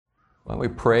Why don't we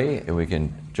pray and we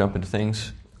can jump into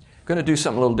things? We're going to do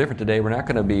something a little different today. We're not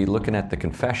going to be looking at the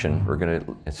confession. We're going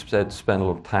to instead spend a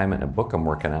little time in a book I'm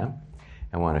working on.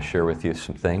 I want to share with you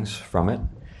some things from it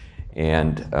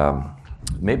and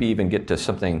maybe even get to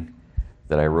something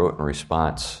that I wrote in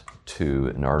response to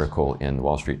an article in the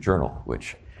Wall Street Journal,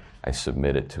 which I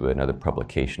submitted to another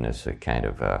publication as a kind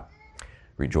of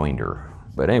rejoinder.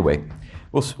 But anyway,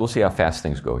 we'll see how fast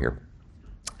things go here.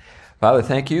 Father,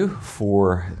 thank you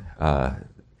for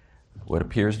what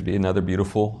appears to be another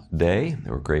beautiful day.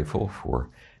 We're grateful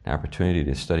for an opportunity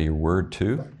to study your word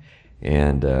too.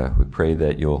 And we pray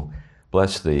that you'll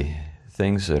bless the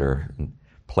things that are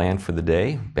planned for the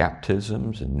day,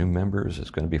 baptisms and new members.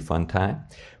 It's going to be a fun time.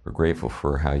 We're grateful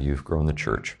for how you've grown the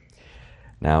church.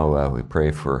 Now we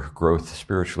pray for growth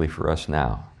spiritually for us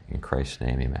now. In Christ's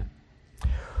name, amen.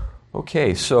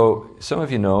 Okay, so some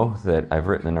of you know that I've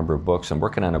written a number of books. I'm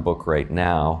working on a book right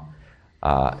now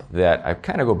that I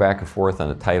kind of go back and forth on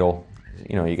the title.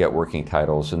 You know, you get working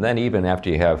titles, and then even after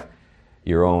you have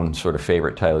your own sort of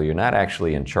favorite title, you're not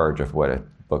actually in charge of what a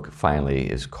book finally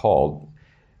is called.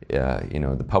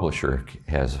 The publisher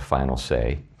has a final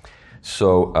say.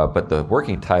 So, but the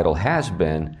working title has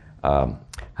been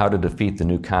How to Defeat the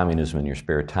New Communism in Your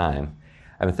Spare Time.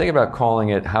 I've been thinking about calling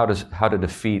it How to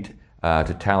Defeat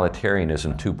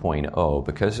Totalitarianism 2.0,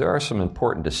 because there are some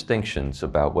important distinctions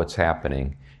about what's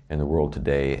happening in the world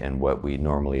today and what we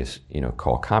normally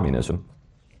call communism.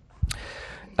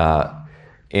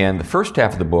 And the first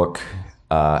half of the book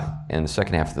and the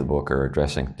second half of the book are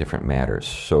addressing different matters.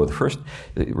 So the first,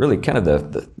 really kind of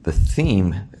the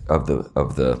theme of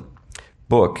the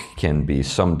book can be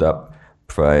summed up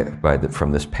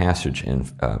from this passage in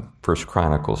 1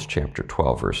 Chronicles chapter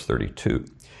 12, verse 32.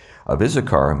 Of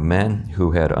Issachar, men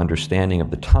who had understanding of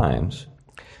the times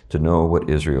to know what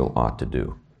Israel ought to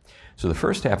do. So the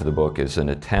first half of the book is an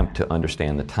attempt to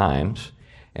understand the times,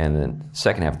 and the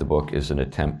second half of the book is an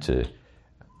attempt to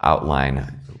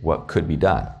outline what could be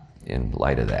done in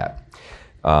light of that.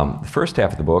 The first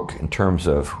half of the book, in terms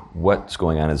of what's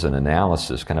going on, is an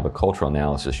analysis, kind of a cultural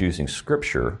analysis, using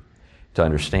Scripture to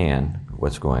understand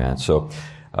what's going on. So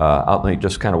let me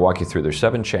just kind of walk you through. There's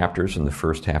 7 chapters in the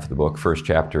first half of the book. First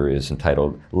chapter is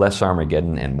entitled Less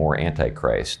Armageddon and More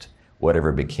Antichrist,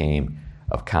 Whatever Became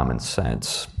of Common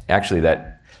Sense. Actually,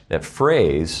 that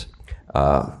phrase,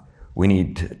 we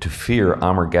need to fear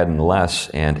Armageddon less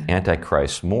and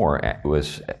Antichrist more,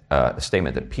 was a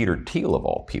statement that Peter Thiel, of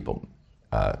all people,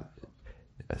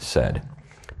 said.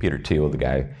 Peter Thiel, the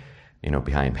guy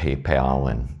behind PayPal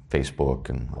and Facebook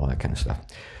and all that kind of stuff.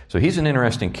 So he's an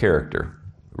interesting character.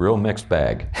 Real mixed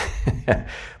bag.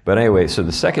 But anyway, so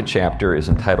the second chapter is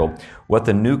entitled What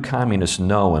the New Communists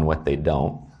Know and What They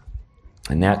Don't.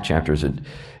 And that chapter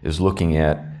is looking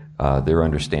at their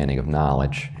understanding of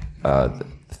knowledge. The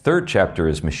third chapter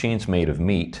is Machines Made of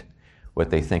Meat,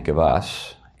 What They Think of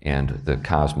Us, and the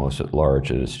cosmos at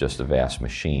large is just a vast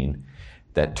machine.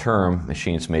 That term,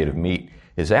 machines made of meat,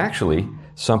 is actually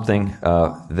something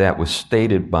that was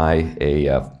stated by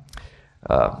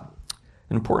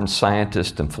an important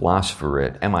scientist and philosopher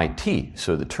at MIT.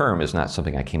 So the term is not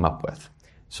something I came up with.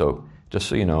 So just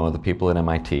so you know, the people at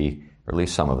MIT, or at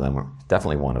least some of them, or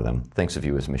definitely one of them, thinks of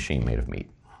you as a machine made of meat.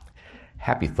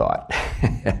 Happy thought.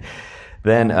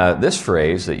 Then this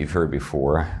phrase that you've heard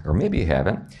before, or maybe you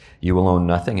haven't, you will own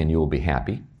nothing and you will be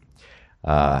happy.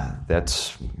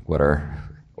 That's what our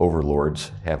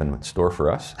overlords have in store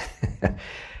for us.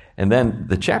 And then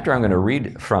the chapter I'm going to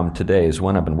read from today is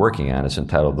one I've been working on. It's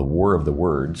entitled The War of the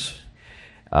Words.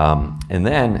 And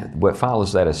then what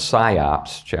follows that is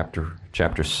Psyops,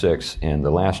 chapter 6, and the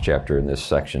last chapter in this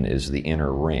section is The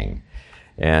Inner Ring.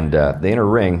 And the Inner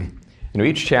Ring,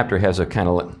 each chapter has a kind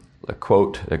of a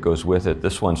quote that goes with it.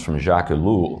 This one's from Jacques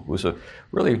Ellul, who was a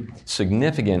really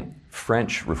significant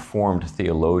French Reformed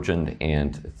theologian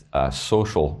and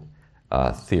social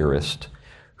theorist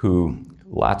who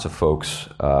lots of folks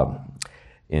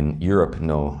in Europe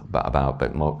know about,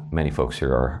 but many folks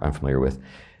here are unfamiliar with.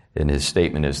 And his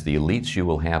statement is, the elites you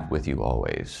will have with you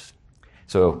always.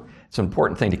 So it's an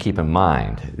important thing to keep in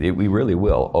mind. We really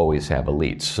will always have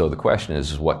elites. So the question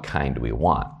is what kind do we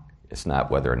want? It's not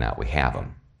whether or not we have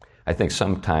them. I think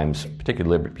sometimes,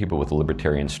 particularly people with a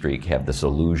libertarian streak, have this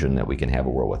illusion that we can have a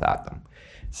world without them.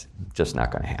 It's just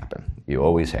not going to happen. You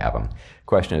always have them. The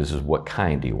question is what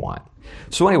kind do you want?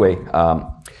 So anyway,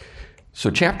 so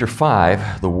chapter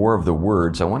 5, the War of the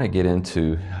Words, I want to get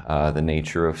into the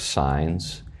nature of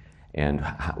signs and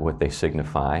what they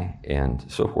signify and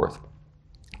so forth,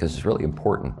 because it's really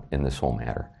important in this whole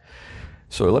matter.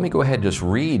 So let me go ahead and just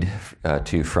read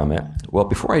to you from it. Well,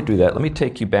 before I do that, let me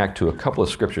take you back to a couple of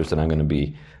scriptures that I'm going to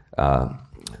be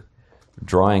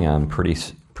drawing on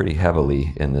pretty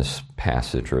heavily in this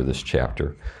passage or this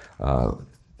chapter.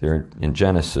 They're in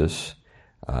Genesis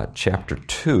chapter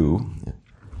 2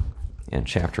 and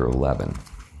chapter 11.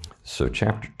 So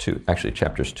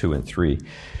chapters 2 and 3.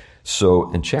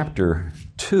 So in chapter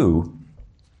 2,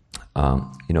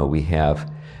 we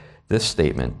have this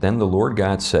statement. Then the Lord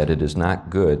God said, "It is not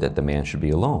good that the man should be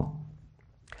alone.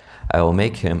 I will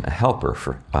make him a helper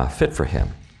fit for him."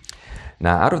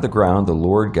 Now out of the ground the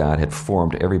Lord God had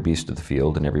formed every beast of the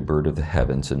field and every bird of the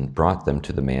heavens, and brought them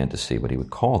to the man to see what he would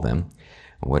call them.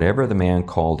 And whatever the man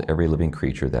called every living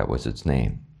creature, that was its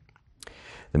name.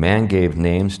 The man gave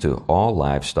names to all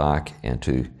livestock, and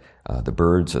to the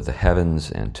birds of the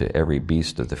heavens, and to every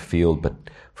beast of the field. But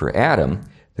for Adam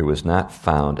there was not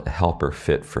found a helper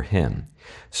fit for him.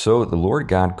 So the Lord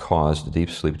God caused a deep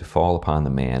sleep to fall upon the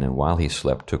man, and while he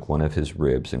slept took one of his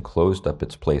ribs and closed up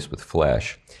its place with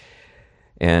flesh.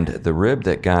 And the rib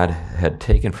that God had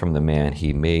taken from the man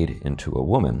he made into a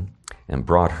woman, and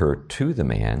brought her to the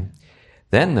man.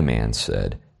 Then the man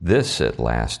said, "This at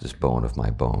last is bone of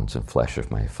my bones and flesh of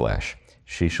my flesh.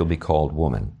 She shall be called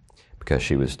woman, because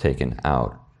she was taken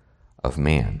out of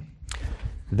man."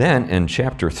 Then in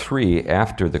chapter 3,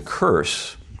 after the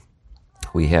curse,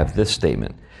 we have this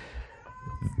statement.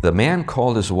 The man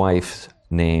called his wife's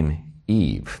name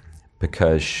Eve,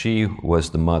 because she was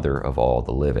the mother of all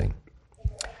the living.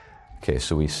 Okay,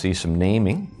 so we see some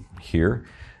naming here.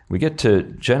 We get to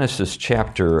Genesis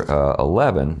chapter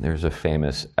 11. There's a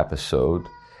famous episode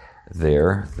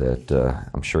there that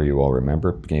I'm sure you all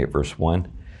remember, beginning at verse 1.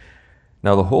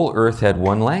 Now the whole earth had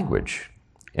one language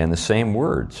and the same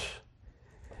words.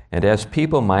 And as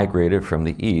people migrated from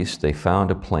the east, they found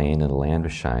a plain in the land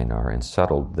of Shinar and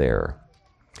settled there.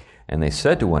 And they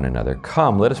said to one another,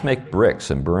 "Come, let us make bricks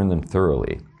and burn them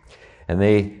thoroughly." And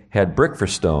they had brick for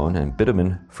stone and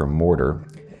bitumen for mortar.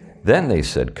 Then they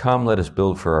said, "Come, let us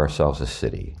build for ourselves a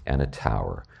city and a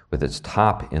tower with its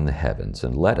top in the heavens,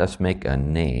 and let us make a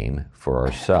name for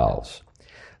ourselves,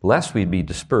 lest we be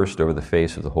dispersed over the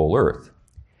face of the whole earth."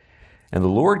 And the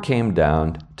Lord came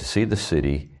down to see the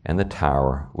city and the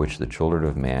tower which the children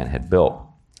of man had built.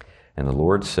 And the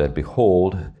Lord said,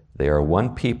 "Behold, they are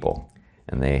one people,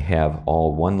 and they have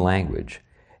all one language.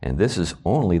 And this is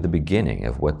only the beginning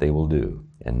of what they will do,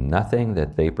 and nothing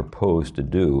that they propose to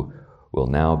do will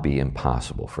now be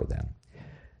impossible for them.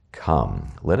 Come,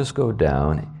 let us go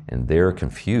down and there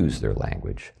confuse their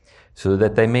language, so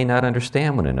that they may not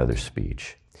understand one another's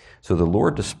speech." So the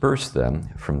Lord dispersed them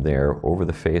from there over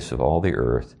the face of all the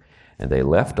earth, and they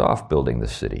left off building the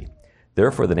city.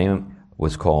 Therefore the name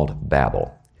was called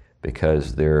Babel,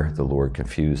 because there the Lord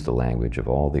confused the language of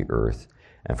all the earth,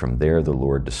 and from there the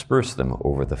Lord dispersed them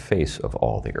over the face of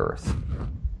all the earth.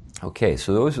 Okay,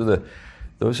 so those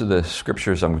are the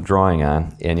scriptures I'm drawing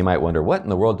on, and you might wonder, what in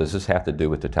the world does this have to do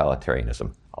with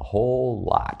totalitarianism? A whole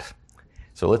lot.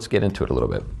 So let's get into it a little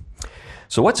bit.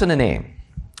 So what's in a name?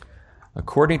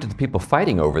 According to the people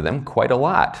fighting over them, quite a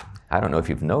lot. I don't know if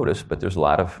you've noticed, but there's a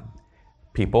lot of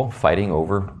people fighting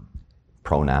over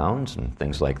pronouns and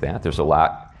things like that. There's a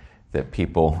lot that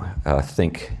people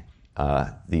think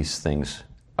these things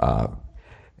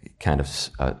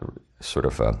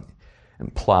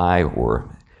imply, or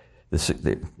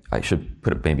I should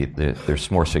put it, maybe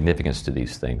there's more significance to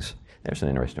these things. There's an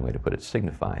interesting way to put it,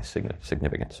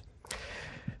 significance.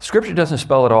 Scripture doesn't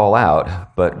spell it all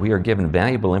out, but we are given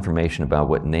valuable information about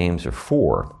what names are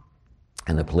for,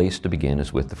 and the place to begin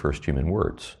is with the first human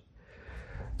words.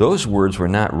 Those words were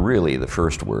not really the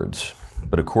first words,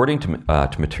 but according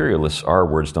to materialists, our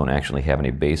words don't actually have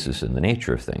any basis in the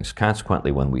nature of things.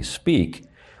 Consequently, when we speak,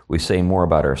 we say more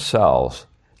about ourselves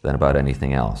than about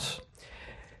anything else.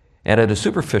 And at a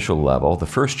superficial level, the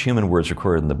first human words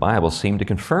recorded in the Bible seem to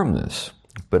confirm this.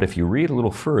 But if you read a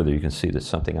little further, you can see that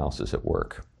something else is at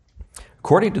work.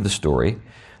 According to the story,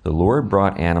 the Lord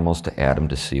brought animals to Adam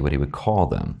to see what he would call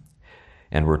them.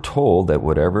 And we're told that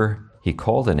whatever he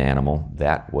called an animal,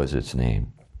 that was its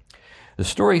name. The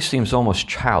story seems almost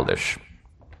childish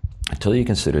until you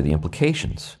consider the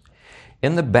implications.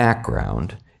 In the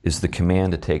background is the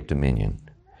command to take dominion.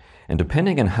 And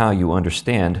depending on how you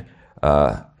understand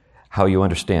that,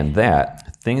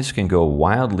 things can go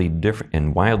wildly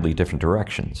different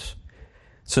directions.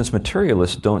 Since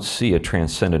materialists don't see a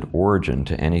transcendent origin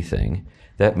to anything,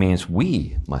 that means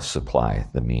we must supply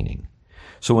the meaning.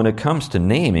 So when it comes to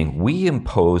naming, we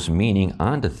impose meaning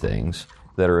onto things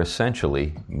that are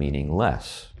essentially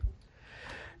meaningless.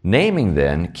 Naming,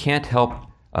 then, can't help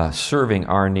serving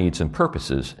our needs and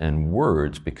purposes, and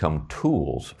words become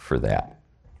tools for that.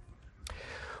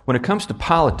 When it comes to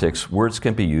politics, words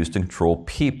can be used to control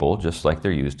people just like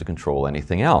they're used to control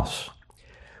anything else.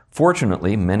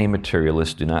 Fortunately, many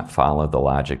materialists do not follow the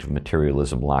logic of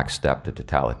materialism lockstep to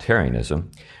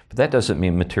totalitarianism, but that doesn't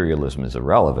mean materialism is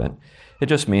irrelevant. It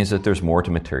just means that there's more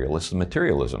to materialism than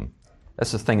materialism.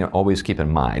 That's the thing to always keep in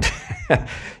mind.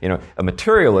 A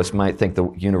materialist might think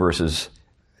the universe is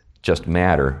just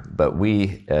matter, but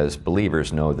we as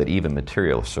believers know that even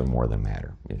materialists are more than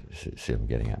matter. You see what I'm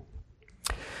getting at?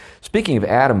 Speaking of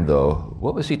Adam, though,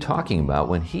 what was he talking about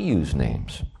when he used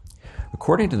names?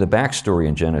 According to the backstory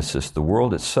in Genesis, the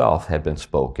world itself had been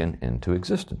spoken into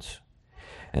existence.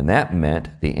 And that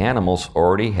meant the animals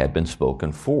already had been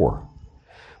spoken for.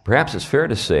 Perhaps it's fair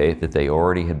to say that they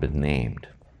already had been named.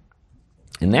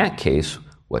 In that case,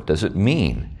 what does it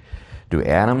mean? Do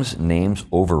Adam's names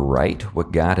overwrite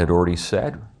what God had already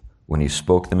said when he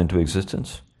spoke them into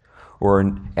existence? Or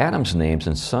are Adam's names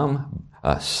in some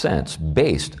sense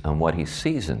based on what he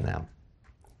sees in them?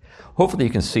 Hopefully you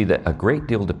can see that a great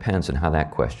deal depends on how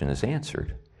that question is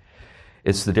answered.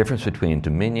 It's the difference between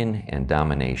dominion and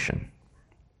domination.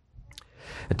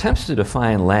 Attempts to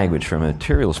define language from a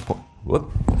materialist point...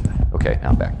 Okay, now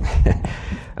I'm back.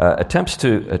 Attempts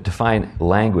to define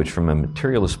language from a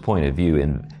materialist point of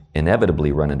view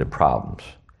inevitably run into problems.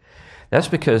 That's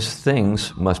because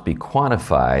things must be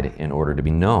quantified in order to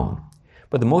be known.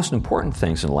 But the most important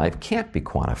things in life can't be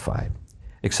quantified,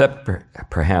 except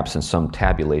perhaps in some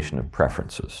tabulation of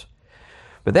preferences.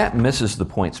 But that misses the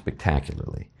point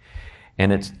spectacularly.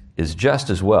 And it is just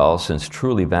as well, since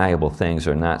truly valuable things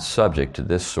are not subject to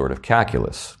this sort of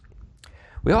calculus.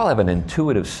 We all have an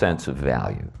intuitive sense of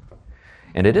value.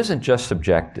 And it isn't just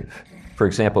subjective. For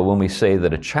example, when we say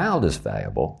that a child is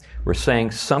valuable, we're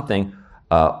saying something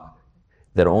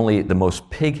that only the most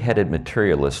pig-headed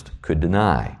materialist could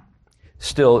deny.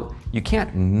 Still, you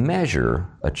can't measure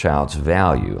a child's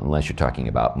value unless you're talking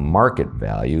about market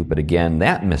value, but again,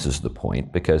 that misses the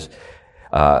point because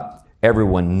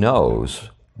everyone knows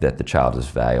that the child is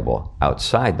valuable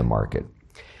outside the market.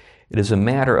 It is a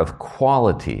matter of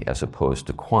quality as opposed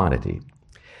to quantity.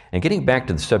 And getting back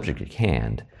to the subject at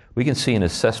hand, we can see an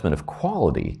assessment of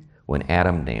quality when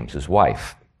Adam names his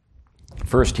wife.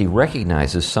 First, he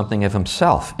recognizes something of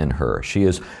himself in her. She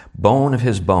is bone of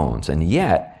his bones, and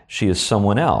yet she is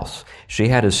someone else. She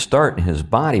had his start in his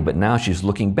body, but now she's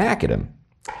looking back at him.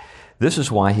 This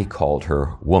is why he called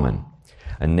her woman,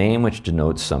 a name which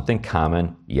denotes something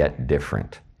common yet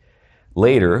different.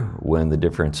 Later, when the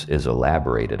difference is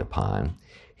elaborated upon,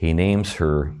 he names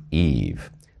her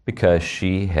Eve, because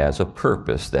she has a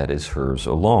purpose that is hers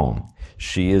alone.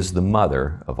 She is the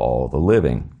mother of all the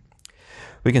living.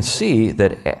 We can see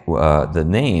that the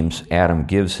names Adam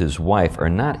gives his wife are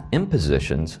not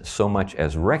impositions so much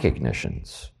as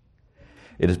recognitions.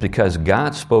 It is because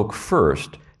God spoke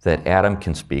first that Adam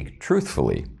can speak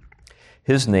truthfully.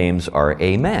 His names are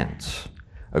amens,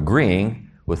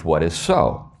 agreeing with what is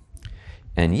so.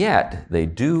 And yet, they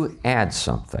do add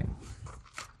something.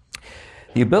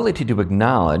 The ability to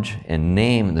acknowledge and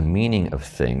name the meaning of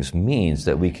things means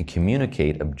that we can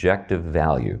communicate objective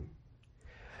value.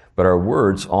 But our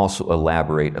words also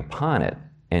elaborate upon it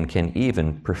and can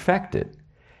even perfect it.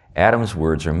 Adam's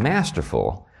words are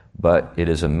masterful, but it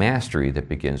is a mastery that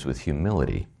begins with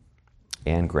humility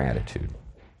and gratitude.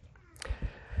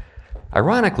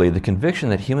 Ironically, the conviction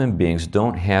that human beings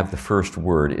don't have the first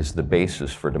word is the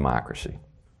basis for democracy.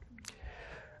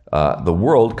 The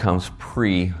world comes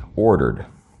pre-ordered,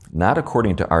 not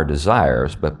according to our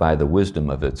desires, but by the wisdom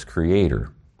of its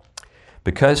creator.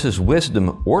 Because his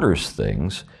wisdom orders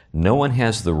things, no one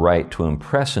has the right to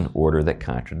impress an order that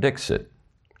contradicts it.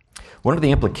 One of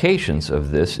the implications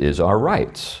of this is our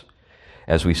rights,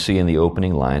 as we see in the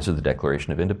opening lines of the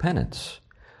Declaration of Independence.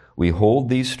 We hold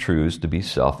these truths to be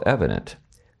self-evident,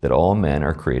 that all men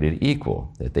are created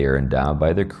equal, that they are endowed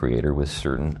by their Creator with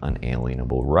certain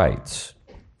unalienable rights.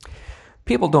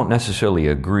 People don't necessarily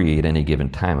agree at any given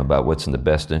time about what's in the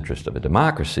best interest of a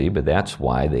democracy, but that's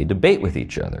why they debate with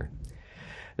each other.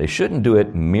 They shouldn't do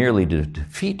it merely to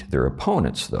defeat their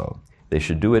opponents, though. They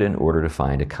should do it in order to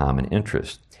find a common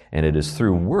interest. And it is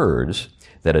through words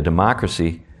that a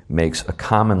democracy makes a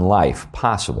common life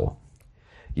possible.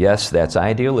 Yes, that's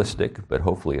idealistic, but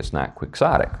hopefully it's not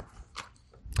quixotic.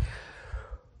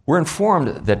 We're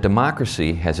informed that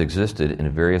democracy has existed in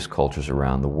various cultures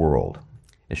around the world.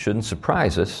 It shouldn't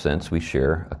surprise us since we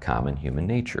share a common human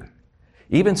nature.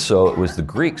 Even so, it was the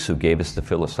Greeks who gave us the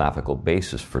philosophical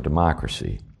basis for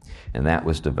democracy, and that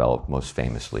was developed most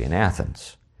famously in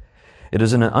Athens. It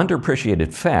is an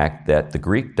underappreciated fact that the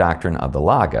Greek doctrine of the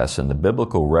Logos and the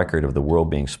biblical record of the world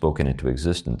being spoken into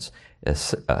existence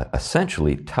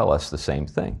essentially tell us the same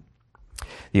thing.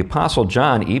 The Apostle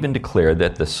John even declared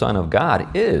that the Son of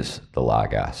God is the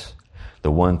Logos,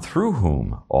 the one through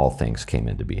whom all things came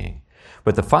into being.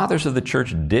 But the fathers of the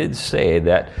church did say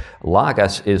that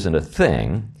Logos isn't a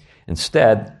thing.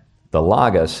 Instead, the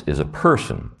Logos is a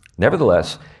person.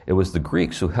 Nevertheless, it was the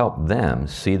Greeks who helped them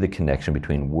see the connection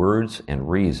between words and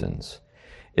reasons.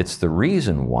 It's the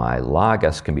reason why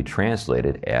Logos can be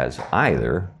translated as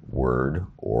either word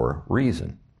or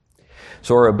reason.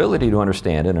 So our ability to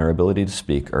understand and our ability to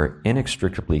speak are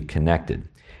inextricably connected,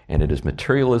 and it is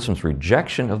materialism's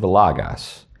rejection of the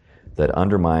Logos that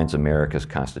undermines America's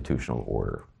constitutional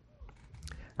order.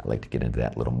 I'd like to get into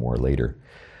that a little more later.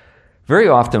 Very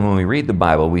often when we read the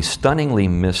Bible, we stunningly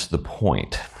miss the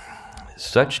point.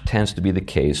 Such tends to be the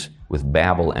case with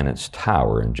Babel and its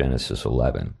tower in Genesis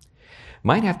 11.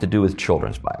 Might have to do with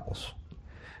children's Bibles,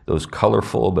 those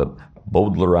colorful but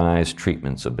Baudelarized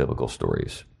treatments of biblical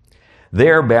stories.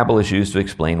 There, Babel is used to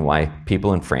explain why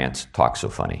people in France talk so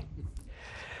funny.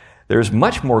 There's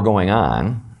much more going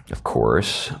on, of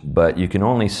course, but you can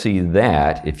only see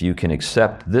that if you can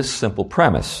accept this simple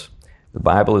premise. The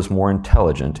Bible is more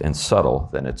intelligent and subtle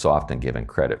than it's often given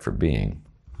credit for being.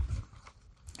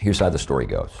 Here's how the story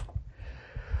goes.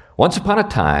 Once upon a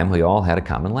time, we all had a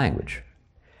common language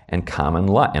and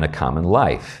a common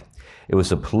life. It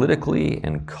was a politically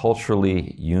and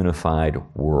culturally unified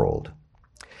world.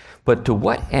 But to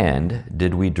what end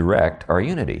did we direct our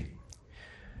unity?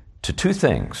 To two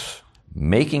things: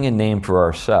 making a name for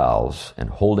ourselves and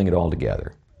holding it all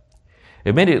together.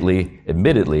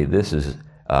 Admittedly, this is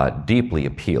deeply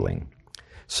appealing.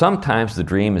 Sometimes the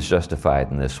dream is justified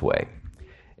in this way.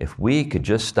 If we could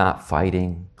just stop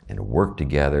fighting and work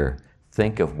together,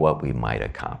 think of what we might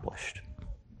accomplish.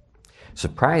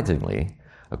 Surprisingly,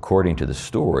 according to the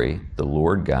story, the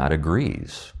Lord God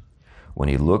agrees when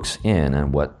he looks in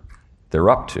on what they're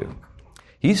up to.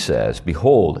 He says,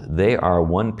 "Behold, they are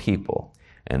one people,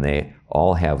 and they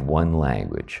all have one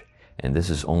language, and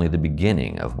this is only the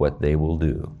beginning of what they will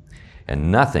do,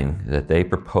 and nothing that they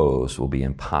propose will be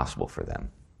impossible for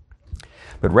them."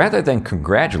 But rather than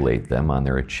congratulate them on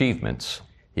their achievements,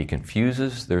 he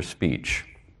confuses their speech.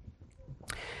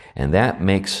 And that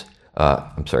makes,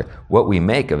 what we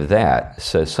make of that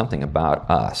says something about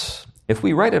us. If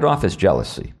we write it off as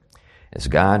jealousy, as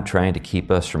God trying to keep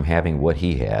us from having what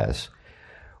he has,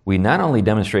 we not only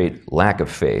demonstrate lack of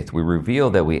faith, we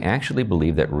reveal that we actually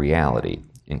believe that reality,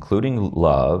 including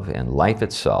love and life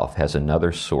itself, has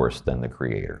another source than the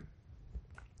Creator.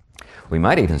 We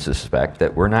might even suspect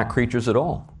that we're not creatures at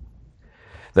all,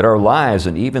 that our lives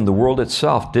and even the world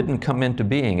itself didn't come into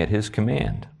being at his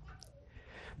command.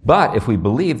 But if we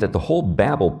believe that the whole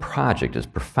Babel project is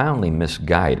profoundly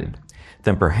misguided,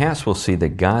 then perhaps we'll see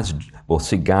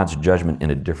God's judgment in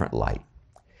a different light.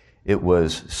 It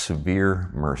was severe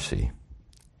mercy.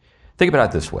 Think about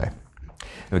it this way.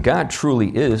 If God truly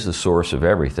is the source of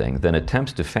everything, then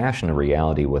attempts to fashion a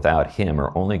reality without him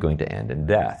are only going to end in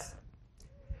death.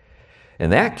 In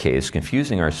that case,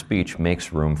 confusing our speech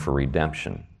makes room for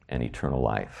redemption and eternal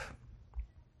life.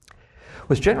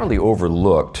 What's generally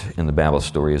overlooked in the Babel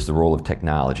story is the role of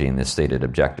technology and the stated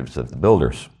objectives of the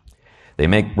builders. They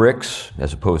make bricks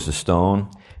as opposed to stone,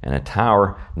 and a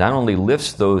tower not only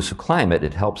lifts those who climb it,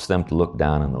 it helps them to look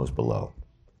down on those below.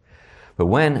 But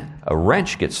when a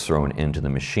wrench gets thrown into the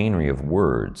machinery of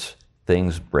words,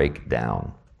 things break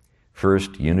down.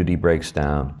 First, unity breaks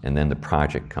down, and then the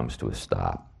project comes to a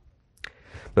stop.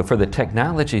 But for the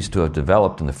technologies to have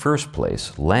developed in the first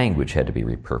place, language had to be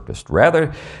repurposed.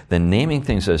 Rather than naming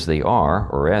things as they are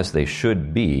or as they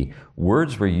should be,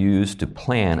 words were used to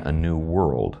plan a new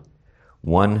world,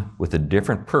 one with a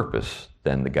different purpose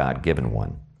than the God-given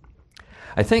one.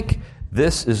 I think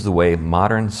this is the way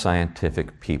modern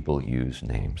scientific people use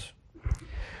names.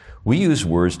 We use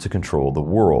words to control the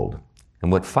world,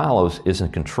 and what follows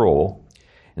isn't control.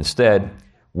 Instead,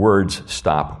 words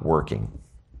stop working.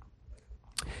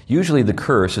 Usually the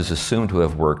curse is assumed to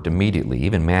have worked immediately,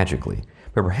 even magically,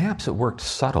 but perhaps it worked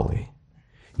subtly,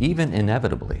 even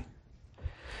inevitably.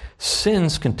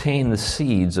 Sins contain the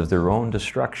seeds of their own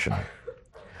destruction.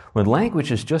 When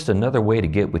language is just another way to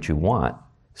get what you want,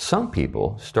 some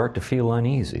people start to feel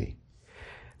uneasy.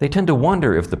 They tend to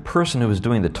wonder if the person who is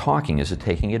doing the talking is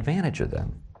taking advantage of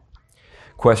them.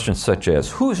 Questions such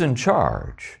as, "Who's in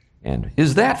charge?" and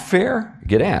 "Is that fair?"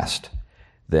 get asked.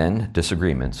 Then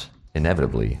disagreements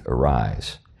inevitably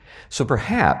arise. So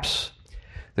perhaps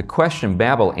the question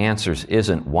Babel answers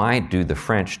isn't, "Why do the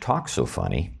French talk so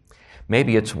funny?"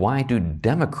 Maybe it's, why do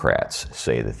Democrats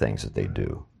say the things that they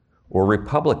do? Or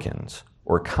Republicans,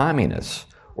 or communists,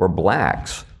 or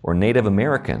blacks, or Native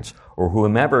Americans, or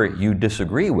whomever you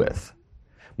disagree with.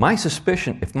 If my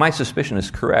suspicion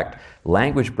is correct,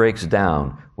 language breaks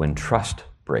down when trust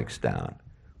breaks down.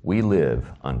 We live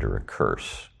under a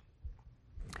curse.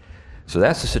 So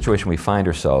that's the situation we find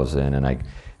ourselves in, and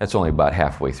that's only about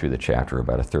halfway through the chapter,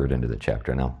 about a third into the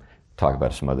chapter, and I'll talk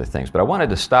about some other things. But I wanted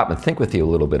to stop and think with you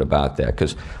a little bit about that,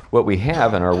 because what we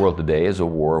have in our world today is a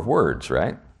war of words,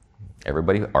 right?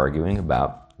 Everybody arguing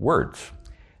about words.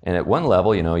 And at one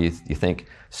level, you think,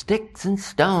 sticks and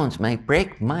stones may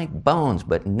break my bones,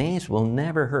 but names will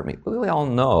never hurt me. We all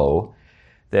know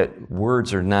that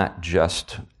words are not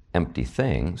just empty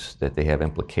things, that they have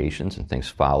implications and things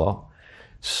follow.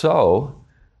 So,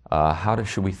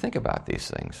 should we think about these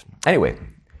things? Anyway,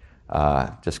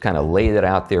 just kind of lay that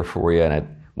out there for you, and I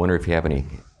wonder if you have any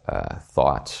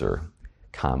thoughts or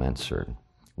comments or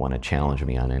want to challenge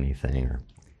me on anything.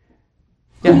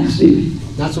 Yeah,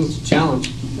 Steve. Not so much a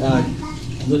challenge.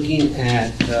 Looking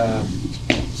at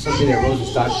something that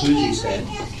Rosenstock Huzy said,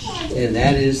 and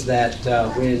that is that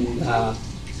when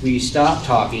we stop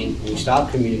talking, we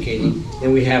stop communicating,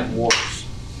 then we have wars.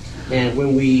 And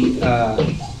when we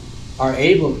are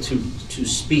able to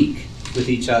speak with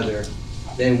each other,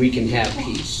 then we can have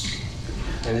peace.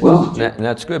 And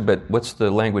that's good, but what's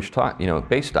the language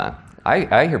based on?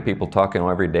 I hear people talking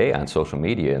every day on social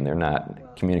media, and they're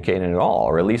not communicating at all,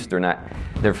 or at least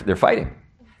they're fighting.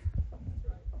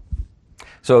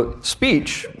 So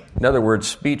speech, in other words,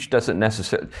 speech doesn't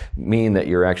necessarily mean that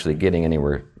you're actually getting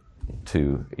anywhere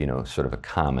to, sort of a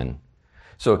common.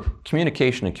 So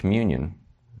communication and communion,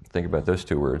 think about those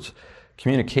two words.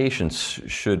 Communication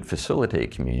should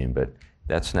facilitate communion, but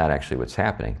that's not actually what's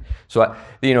happening. So,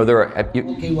 there are...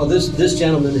 Okay, well, this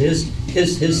gentleman,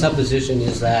 his supposition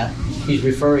is that he's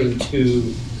referring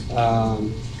to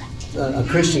a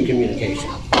Christian communication.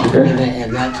 Okay.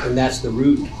 And that's the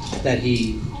route that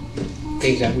he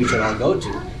thinks that we should all go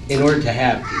to in order to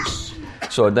have peace.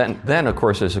 So then, of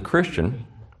course, as a Christian,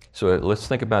 so let's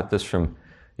think about this from,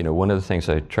 one of the things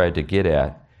I tried to get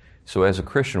at. So as a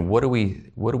Christian, what are we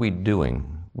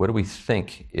doing? What do we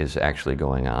think is actually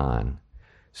going on?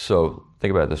 So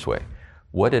think about it this way.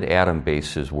 What did Adam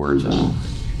base his words on?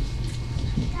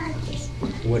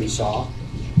 What he saw.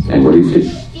 And what he did.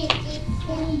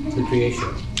 The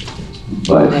creation.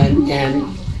 But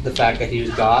and the fact that he was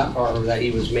God, or that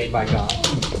he was made by God,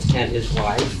 and his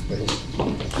wife.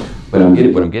 But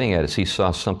what I'm getting at is he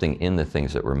saw something in the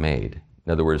things that were made.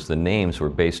 In other words, the names were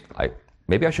based...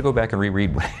 Maybe I should go back and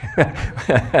reread,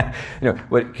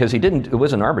 because it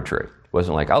wasn't arbitrary. It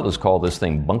wasn't like, I'll just call this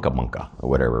thing Bunka Bunka or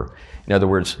whatever. In other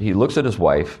words, he looks at his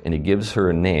wife and he gives her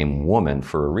a name, woman,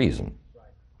 for a reason.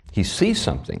 He sees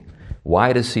something.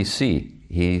 Why does he see?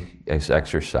 He is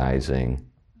exercising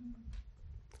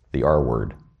the R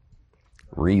word,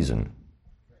 reason.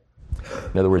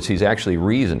 In other words, he's actually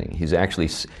reasoning.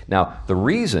 Now, the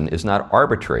reason is not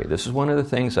arbitrary. This is one of the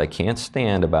things I can't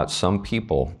stand about some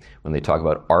people when they talk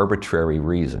about arbitrary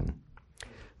reason.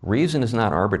 Reason is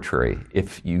not arbitrary.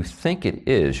 If you think it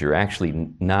is, you're actually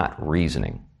not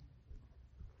reasoning.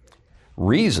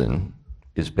 Reason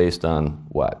is based on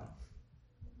what?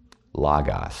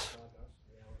 Logos.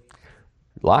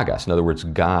 Logos, in other words,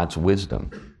 God's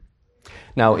wisdom.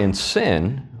 Now, in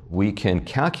sin, we can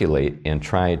calculate and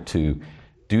try to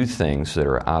do things that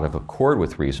are out of accord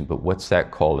with reason, but what's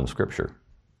that called in Scripture?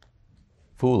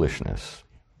 Foolishness.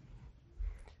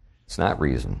 It's not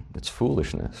reason, it's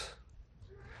foolishness.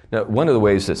 Now, one of the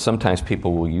ways that sometimes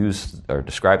people will use or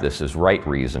describe this is right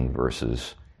reason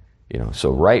versus,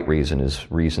 so right reason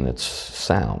is reason that's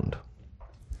sound.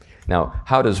 Now,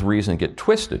 how does reason get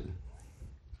twisted?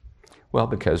 Well,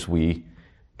 because we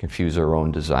confuse our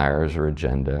own desires or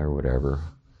agenda or whatever.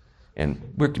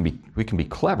 And we can be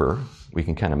clever. We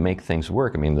can kind of make things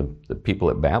work. I mean, the people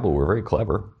at Babel were very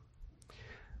clever.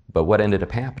 But what ended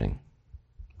up happening?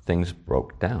 Things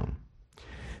broke down.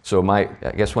 So I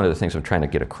guess one of the things I'm trying to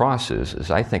get across is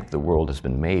I think the world has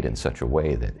been made in such a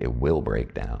way that it will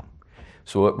break down.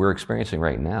 So what we're experiencing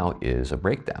right now is a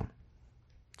breakdown.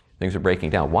 Things are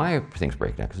breaking down. Why are things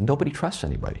breaking down? Because nobody trusts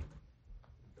anybody.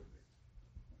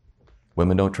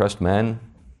 Women don't trust men.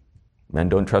 Men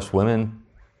don't trust women.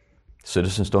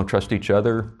 Citizens don't trust each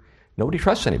other. Nobody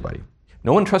trusts anybody.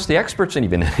 No one trusts the experts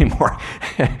even anymore.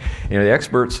 The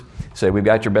experts say, we've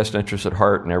got your best interests at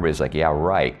heart, and everybody's like, yeah,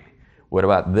 right. What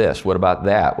about this? What about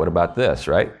that? What about this,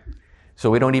 right? So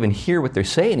we don't even hear what they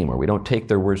say anymore. We don't take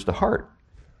their words to heart.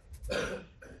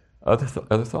 Other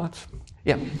thoughts?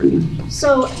 Yeah.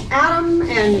 So Adam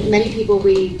and many people,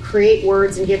 we create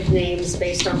words and give names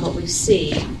based on what we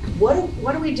see.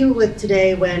 What do we do with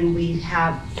today when we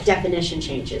have definition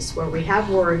changes, where we have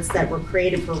words that were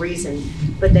created for a reason,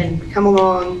 but then come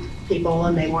along people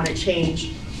and they want to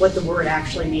change what the word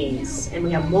actually means, and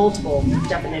we have multiple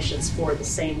definitions for the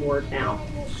same word now.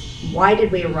 Why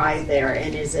did we arrive there,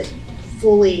 and is it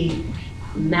fully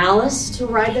malice to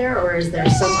arrive there, or is there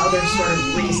some other sort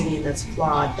of reasoning that's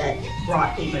flawed that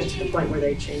brought people to the point where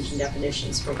they're changing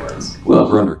definitions for words?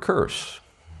 Well, we're under curse.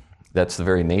 That's the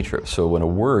very nature of it. So when a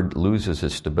word loses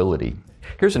its stability,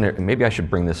 maybe I should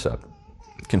bring this up.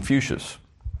 Confucius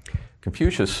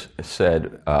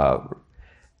said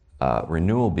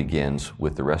renewal begins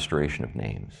with the restoration of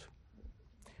names.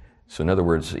 So in other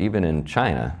words, even in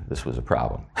China, this was a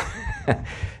problem.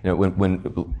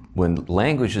 When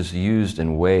language is used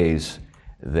in ways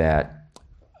that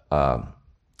are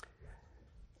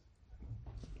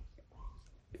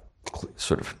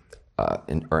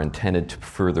intended to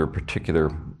further a particular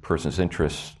person's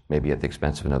interests, maybe at the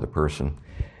expense of another person,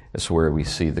 that's where we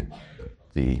see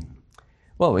we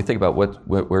think about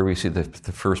where we see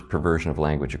the first perversion of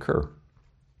language occur.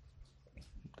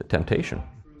 The temptation.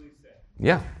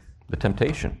 Yeah, the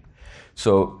temptation.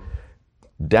 So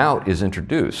doubt is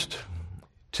introduced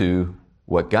to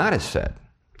what God has said.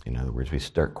 In other words, we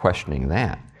start questioning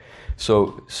that.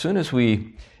 So soon as what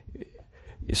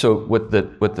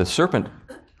the serpent,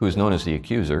 who is known as the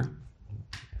accuser,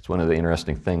 it's one of the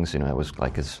interesting things, it was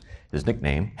like his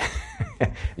nickname,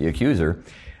 the accuser.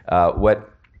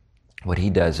 What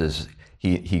he does is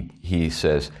he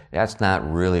says, that's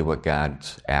not really what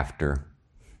God's after.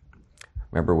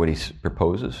 Remember what he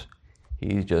proposes?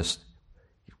 He just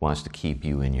wants to keep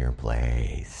you in your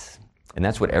place. And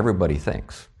that's what everybody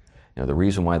thinks. The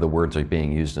reason why the words are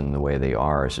being used in the way they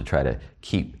are is to try to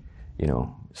keep,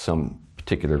 some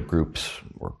particular groups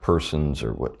or persons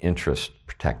or what interests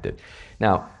protected.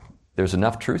 Now, there's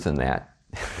enough truth in that.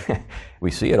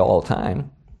 We see it all the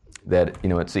time that,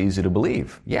 it's easy to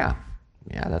believe. Yeah,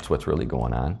 that's what's really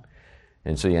going on.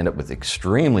 And so you end up with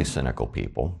extremely cynical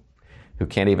people who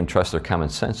can't even trust their common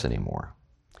sense anymore.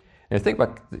 And think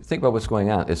about what's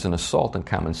going on. It's an assault on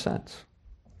common sense.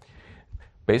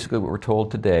 Basically, what we're told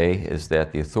today is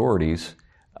that the authorities,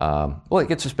 it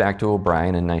gets us back to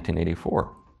O'Brien in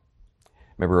 1984.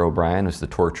 Remember, O'Brien was the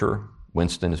torturer.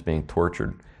 Winston is being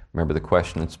tortured. Remember the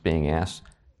question that's being asked?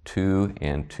 2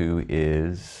 and 2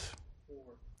 is? 4.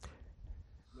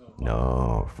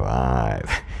 No,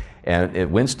 5.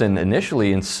 And Winston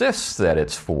initially insists that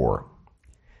it's 4.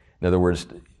 In other words,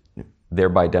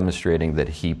 thereby demonstrating that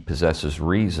he possesses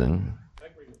reason. I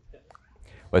agree with him.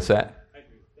 What's that? I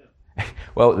agree with him.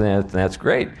 Well, that's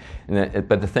great.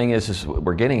 But the thing is what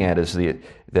we're getting at is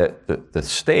that the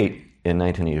state in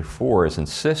 1984 is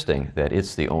insisting that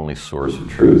it's the only source of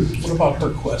truth. What about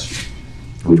her question?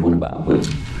 Which one about? Well,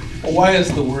 why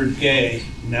is the word gay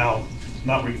now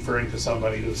not referring to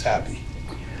somebody who's happy?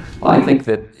 Well, I think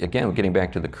that, again, we're getting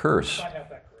back to the curse. I have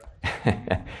that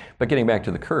correct. But getting back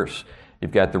to the curse,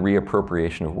 you've got the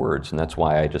reappropriation of words, and that's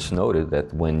why I just noted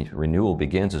that when renewal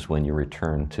begins is when you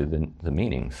return to the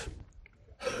meanings.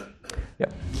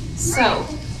 Yep. So,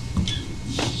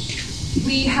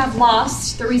 we have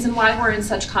lost, the reason why we're in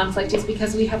such conflict is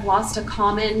because we have lost the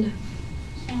common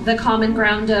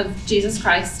ground of Jesus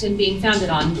Christ and being founded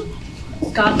on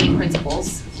godly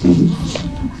principles.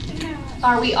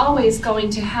 Are we always going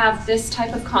to have this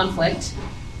type of conflict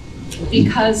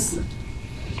because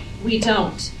we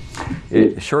don't?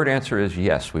 Short answer is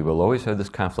yes. We will always have this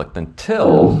conflict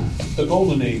until The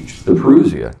Golden Age. the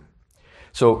Parousia.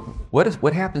 So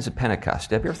what happens at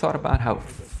Pentecost? Have you ever thought about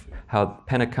how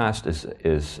Pentecost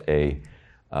is a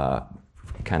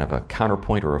kind of a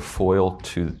counterpoint or a foil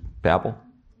to Babel?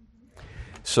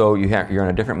 So you're on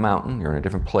a different mountain, you're in a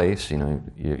different place,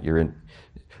 you're in.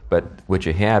 But what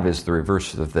you have is the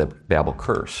reverse of the Babel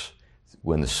curse,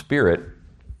 when the Spirit,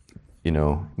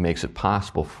 makes it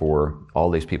possible for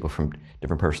all these people from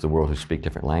different parts of the world who speak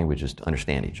different languages to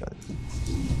understand each other.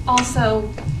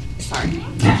 Also,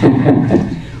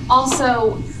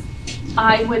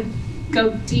 I would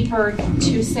go deeper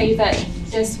to say that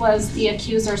this was the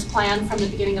accuser's plan from the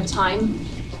beginning of time,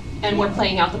 and we're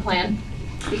playing out the plan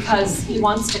because he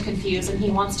wants to confuse and he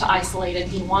wants to isolate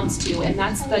and he wants to, and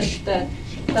that's the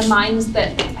minds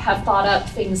that have thought up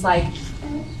things like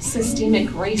systemic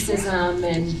racism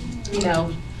and,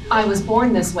 I was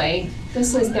born this way.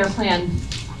 This is their plan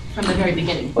from the very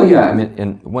beginning. Well, yeah,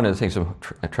 and one of the things I'm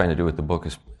trying to do with the book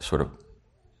is sort of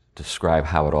describe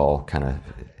how it all kind of...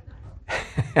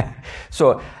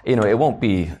 So, it won't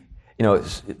be...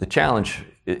 the challenge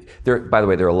By the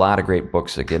way, there are a lot of great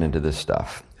books that get into this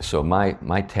stuff. So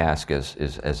my task is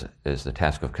the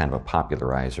task of kind of a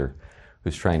popularizer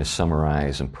who's trying to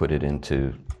summarize and put it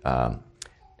into,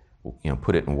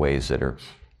 put it in ways that are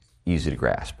easy to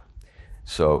grasp.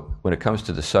 So when it comes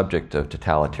to the subject of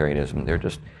totalitarianism,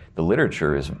 the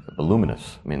literature is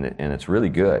voluminous. I mean, and it's really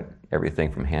good.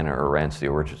 Everything from Hannah Arendt's The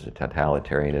Origins of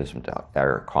Totalitarianism to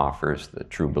Eric Hoffer's The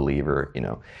True Believer,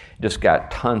 just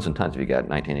got tons and tons. You got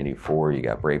 1984, you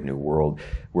got Brave New World,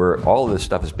 where all of this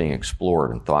stuff is being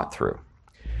explored and thought through.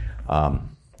 When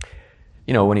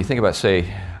you think about, say,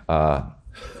 the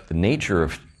nature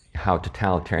of how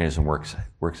totalitarianism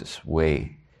works its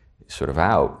way sort of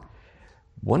out,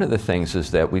 one of the things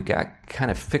is that we've got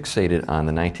kind of fixated on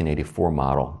the 1984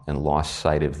 model and lost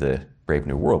sight of the Brave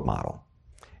New World model.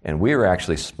 And we are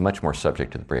actually much more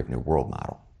subject to the Brave New World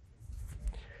model.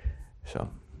 So.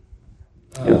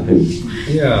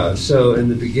 So in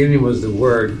the beginning was the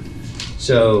Word.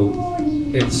 So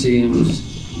it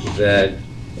seems that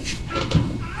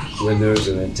when there's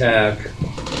an attack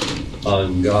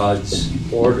on God's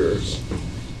orders,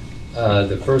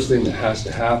 the first thing that has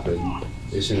to happen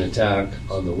is an attack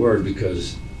on the Word,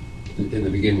 because in the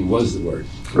beginning was the Word.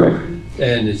 Right.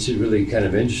 And it's really kind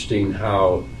of interesting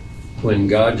how when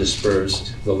God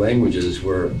dispersed, the languages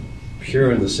were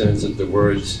pure in the sense that the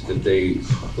words that they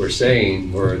were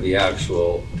saying were the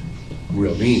actual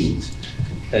real meanings.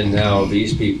 And now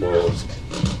these people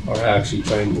are actually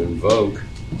trying to invoke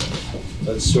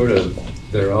a sort of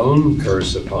their own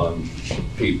curse upon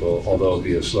people, although it'll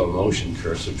be a slow motion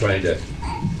curse of trying to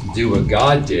do what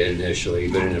God did initially,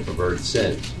 but in a perverted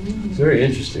sense. It's very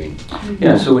interesting.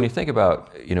 Yeah, so when you think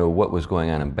about, what was going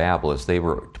on in Babel, is they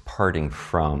were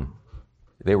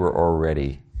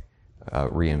already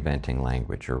reinventing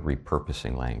language or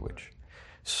repurposing language.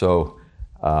 So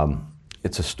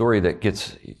it's a story that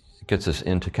gets us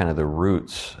into kind of the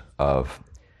roots of,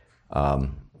 a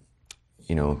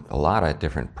lot of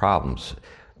different problems.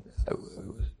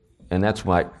 And that's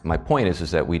my point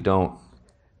is that we don't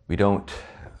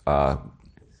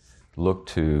look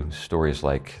to stories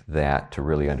like that to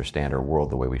really understand our world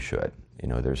the way we should.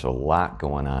 There's a lot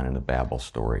going on in the Babel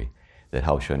story that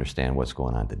helps you understand what's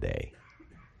going on today.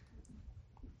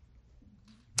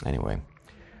 Anyway,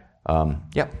 Did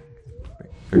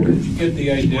you get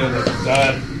the idea that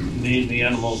God named the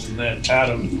animals and then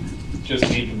Adam just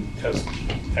named them because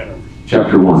kind of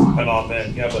Chapter 1. an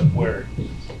amen? Yeah, but where?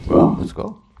 Well, let's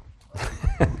go.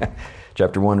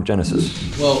 Chapter 1 of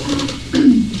Genesis. Well,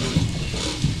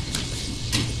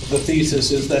 the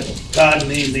thesis is that God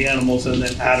named the animals and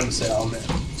then Adam said amen.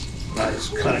 I was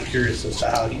kind of curious as to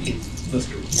how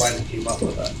Mr. Wyden came up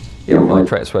with that. yeah, well,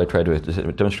 That's what I tried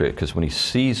to demonstrate, because when he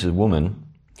sees a woman,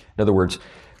 in other words,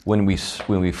 when we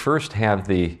first have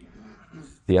the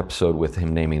episode with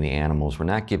him naming the animals, we're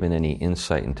not given any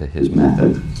insight into his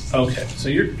method. Okay, so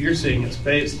you're saying it's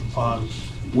based upon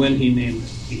when he named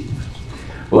Eve.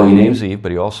 Well, he names Eve,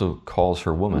 but he also calls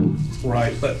her woman.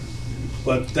 Right, but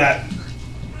that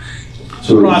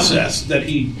so process that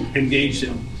he engaged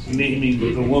in, naming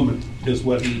the woman, is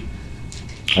what he...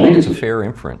 I think it's a fair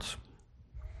inference.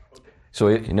 So,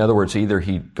 in other words, either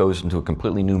he goes into a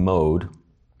completely new mode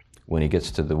when he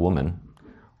gets to the woman,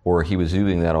 or he was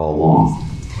doing that all along.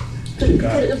 Could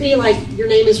it be like your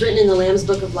name is written in the Lamb's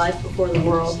Book of Life before the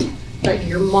world? Like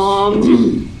your mom,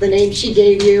 the name she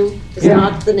gave you is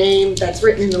not the name that's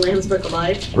written in the Lamb's Book of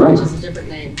Life, Right. which is a different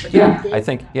name. But Yeah, I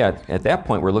think, at that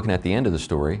point, we're looking at the end of the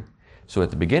story. So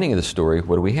at the beginning of the story,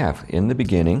 what do we have? In the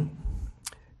beginning,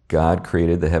 God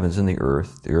created the heavens and the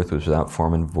earth. The earth was without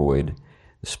form and void.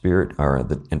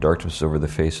 And darkness was over the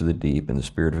face of the deep, and the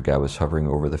Spirit of God was hovering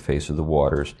over the face of the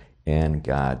waters. And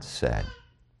God said,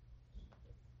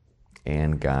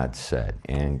 and God said,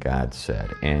 and God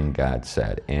said, and God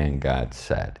said, and God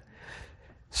said.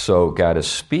 So God is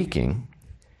speaking,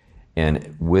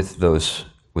 and with the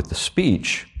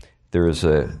speech, there is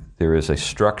a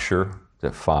structure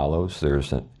that follows.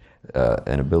 There's an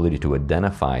ability to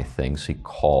identify things. He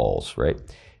calls, right?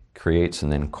 Creates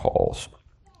and then calls.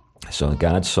 So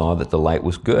God saw that the light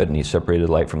was good, and he separated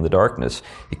the light from the darkness.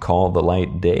 He called the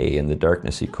light day, and the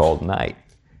darkness he called night.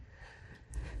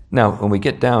 Now, when we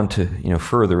get down to,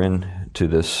 further into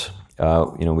this,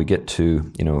 we get to,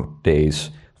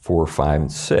 days 4, 5,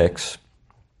 and 6,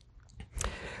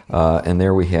 and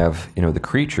there we have, the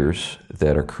creatures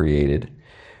that are created.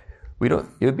 It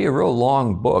would be a real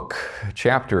long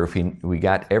chapter if we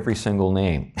got every single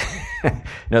name.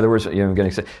 In other words, I'm going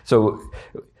to say, so,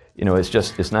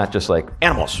 it's not just like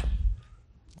animals,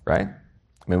 right?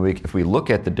 I mean, if we look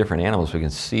at the different animals, we can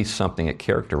see something that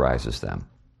characterizes them,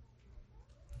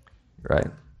 right?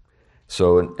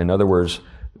 So in other words,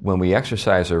 when we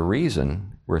exercise our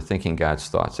reason, we're thinking God's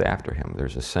thoughts after him.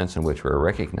 There's a sense in which we're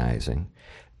recognizing.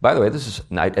 By the way,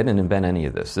 I didn't invent any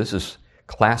of this. This is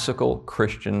classical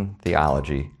Christian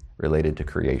theology related to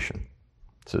creation.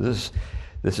 So this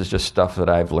is just stuff that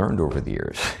I've learned over the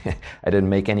years. I didn't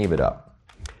make any of it up.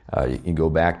 You can go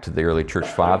back to the early church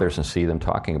fathers and see them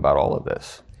talking about all of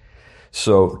this.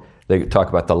 So they talk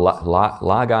about the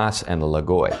logos and the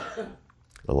logoi.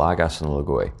 The logos and the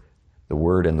logoi. The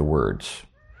word and the words.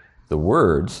 The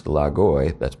words, the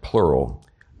logoi, that's plural.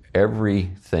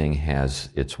 Everything has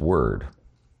its word.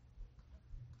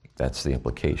 That's the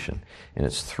implication. And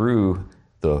it's through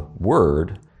the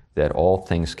word that all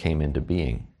things came into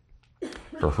being,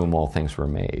 for whom all things were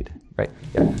made. Right?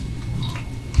 Yeah.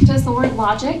 Does the word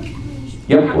logic?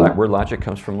 Yep, the word logic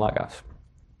comes from logos.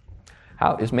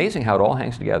 It's amazing how it all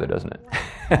hangs together, doesn't it?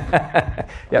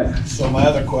 Yeah. So my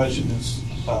other question is,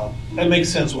 it makes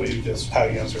sense how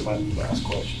you answered my last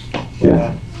question.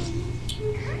 Yeah.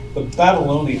 The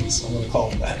Babylonians, I'm going to call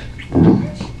them that.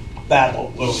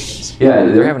 Babylonians. Yeah,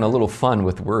 they're having a little fun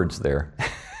with words there.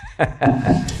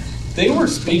 They were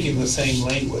speaking the same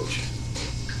language.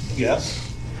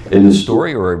 Yes? In the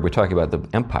story, or we're talking about the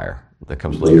empire that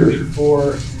comes later?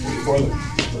 Before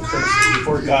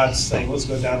God's saying, let's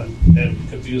go down and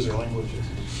confuse their languages.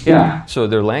 Yeah. So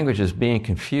their language is being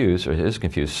confused, or is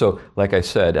confused. So, like I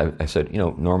said,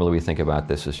 normally we think about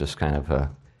this as just kind of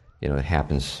it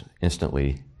happens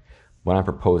instantly. What I'm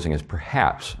proposing is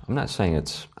perhaps, I'm not saying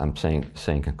I'm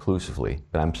saying conclusively,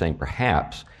 but I'm saying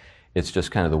perhaps it's just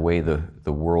kind of the way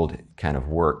the world kind of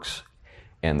works,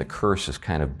 and the curse is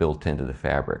kind of built into the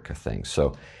fabric of things.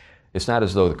 So it's not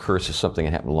as though the curse is something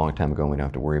that happened a long time ago and we don't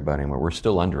have to worry about it anymore. We're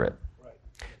still under it. Right.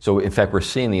 So in fact, we're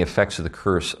seeing the effects of the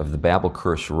curse, of the Babel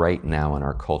curse, right now in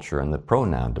our culture and the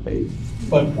pronoun debate.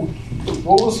 But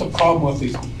what was the problem with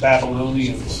these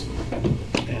Babylonians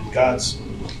and God's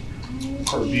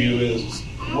purview is,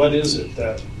 what is it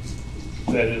that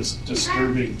is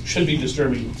disturbing, should be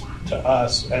disturbing to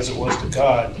us as it was to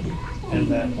God? And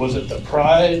then, was it the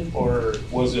pride, or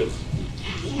was it...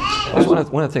 That's one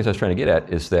of the things I was trying to get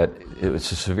at, is that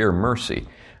it's a severe mercy.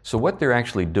 So what they're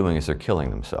actually doing is they're killing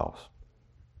themselves.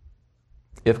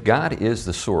 If God is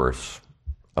the source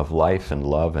of life and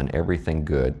love and everything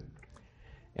good,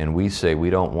 and we say we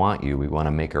don't want you, we want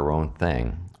to make our own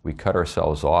thing, we cut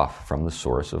ourselves off from the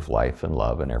source of life and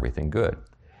love and everything good.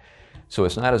 So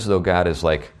it's not as though God is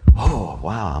like, oh,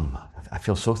 wow, I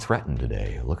feel so threatened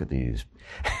today. Look at these.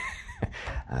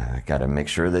 I got to make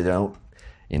sure they don't,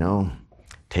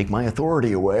 take my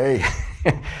authority away.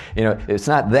 It's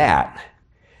not that.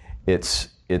 It's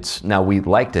now we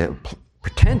like to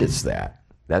pretend it's that.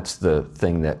 That's the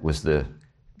thing that was the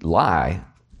lie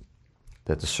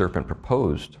that the serpent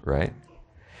proposed, right?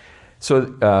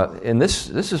 So, and this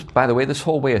is, by the way, this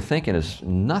whole way of thinking is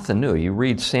nothing new. You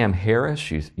read Sam Harris,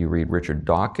 you read Richard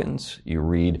Dawkins, you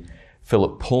read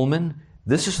Philip Pullman.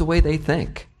 This is the way they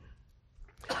think.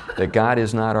 That God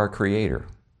is not our creator.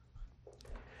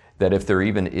 That if there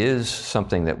even is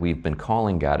something that we've been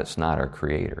calling God, it's not our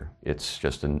creator. It's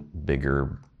just a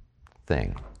bigger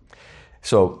thing.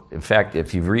 So, in fact,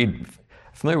 if you read,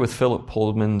 familiar with Philip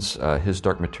Pullman's, his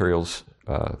Dark Materials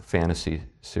fantasy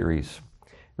series,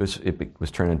 it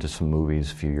was turned into some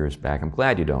movies a few years back. I'm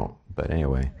glad you don't, but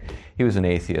anyway. He was an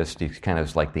atheist. He's kind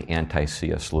of like the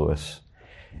anti-C.S. Lewis.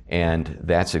 And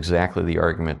that's exactly the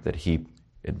argument that he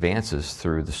advances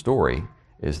through the story,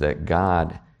 is that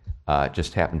God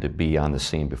just happened to be on the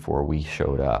scene before we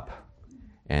showed up,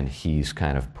 and he's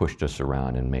kind of pushed us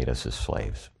around and made us his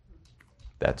slaves.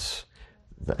 That's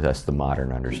the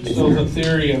modern understanding. So the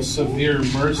theory of severe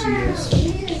mercy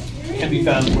can be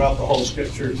found throughout the whole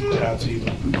scriptures, perhaps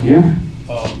even. Yeah.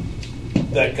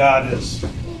 That God is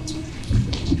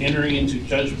entering into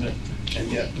judgment, and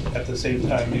yet at the same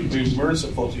time He'd be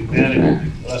merciful to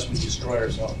humanity unless we destroy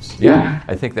ourselves. Yeah,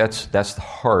 I think that's the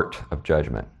heart of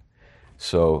judgment.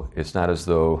 So it's not as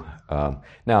though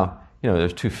now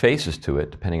there's two faces to it,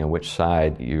 depending on which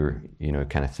side you're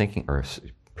kind of thinking or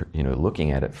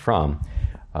looking at it from.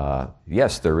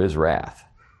 Yes, there is wrath,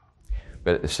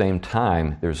 but at the same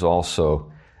time, there's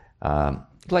also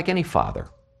like any father,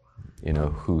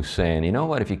 who's saying, you know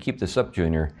what, if you keep this up,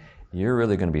 Junior, you're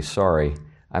really going to be sorry.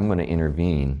 I'm going to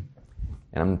intervene.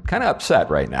 And I'm kind of upset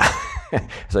right now.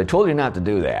 So I told you not to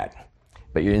do that,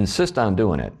 but you insist on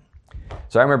doing it.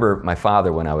 So I remember my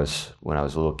father when I was a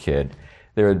little kid.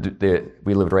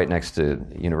 We lived right next to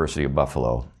the University of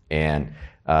Buffalo, and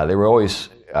there were always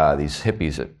these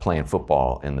hippies playing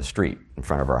football in the street in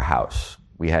front of our house.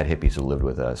 We had hippies who lived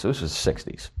with us. This was the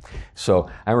 60s. So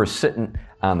I remember sitting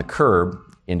on the curb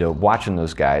into watching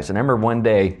those guys. And I remember one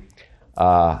day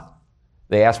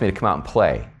they asked me to come out and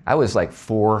play. I was like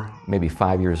 4, maybe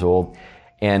 5 years old,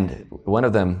 and one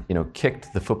of them,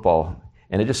 kicked the football,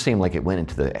 and it just seemed like it went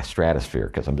into the stratosphere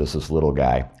because I'm just this little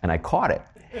guy, and I caught it.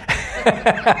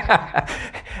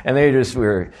 And they just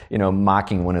were,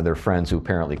 mocking one of their friends who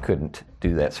apparently couldn't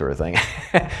do that sort of thing.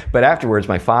 But afterwards,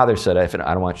 my father said, I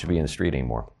don't want you to be in the street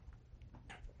anymore.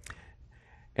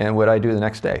 And what did I do the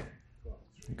next day?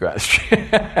 Go out the street.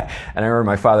 And I remember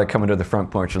my father coming to the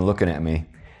front porch and looking at me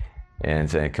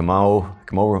and saying, come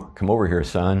over here,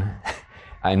 son.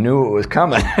 I knew it was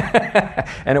coming.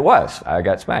 And it was. I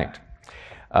got spanked.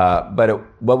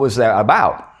 But what was that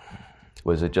about?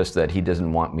 Was it just that he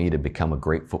doesn't want me to become a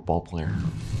great football player?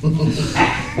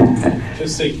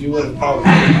 Just think you would have probably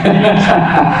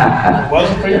if it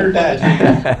wasn't for your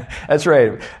dad. That's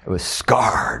right. I was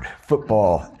scarred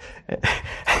football.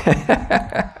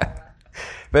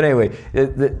 But anyway,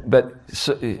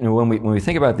 when we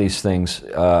think about these things,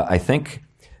 I think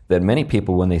that many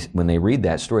people, when they read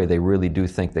that story, they really do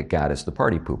think that God is the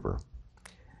party pooper.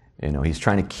 He's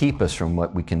trying to keep us from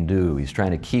what we can do. He's trying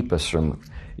to keep us from,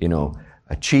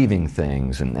 achieving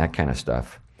things and that kind of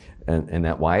stuff. And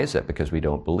that, why is that? Because we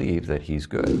don't believe that He's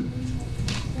good.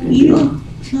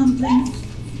 Something?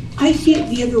 I see it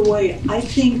the other way. I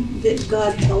think that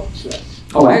God helps us.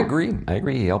 Oh, I agree.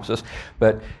 He helps us.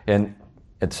 And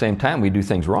at the same time, we do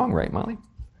things wrong, right, Molly?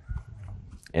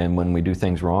 And when we do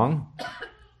things wrong,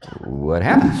 what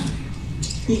happens?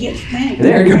 You get spanked.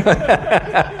 There you go.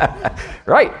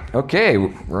 Right. Okay,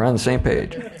 we're on the same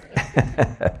page.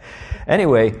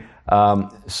 Anyway,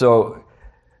 so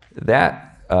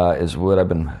that is what I've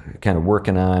been kind of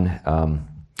working on.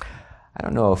 I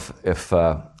don't know if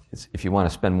you want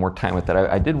to spend more time with that.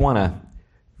 I did want to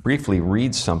briefly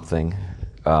read something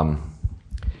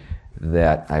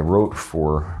that I wrote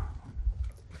for.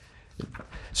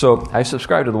 So I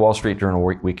subscribe to the Wall Street Journal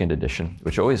Weekend Edition,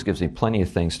 which always gives me plenty of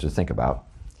things to think about.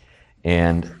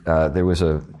 And there was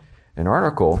an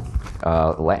article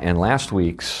in last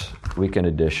week's Weekend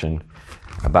Edition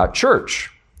about church,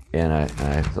 and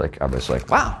I was like,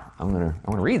 wow, I'm gonna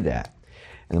read that.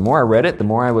 And the more I read it, the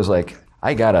more I was like,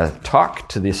 I gotta talk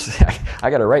to this. I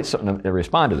gotta write something to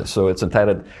respond to this. So it's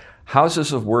entitled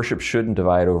 "Houses of Worship Shouldn't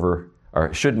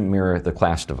Mirror the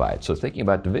Class Divide." So thinking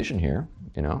about division here,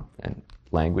 and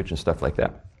language and stuff like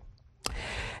that.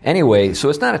 Anyway, so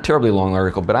it's not a terribly long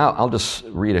article, but I'll just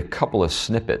read a couple of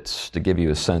snippets to give you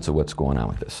a sense of what's going on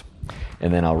with this.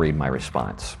 And then I'll read my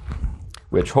response,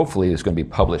 which hopefully is going to be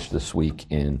published this week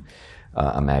in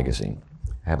a magazine.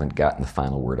 I haven't gotten the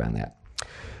final word on that.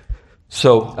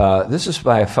 So this is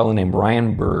by a fellow named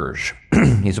Ryan Burge.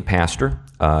 He's a pastor,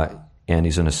 and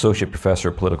he's an associate professor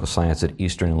of political science at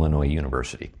Eastern Illinois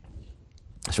University.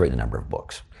 He's written a number of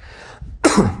books.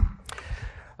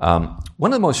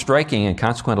 One of the most striking and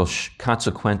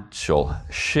consequential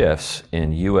shifts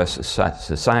in U.S.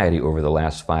 society over the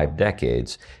last 5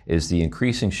 decades is the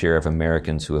increasing share of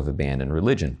Americans who have abandoned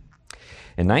religion.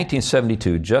 In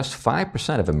 1972, just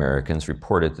 5% of Americans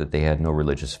reported that they had no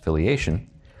religious affiliation,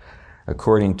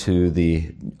 according to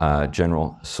the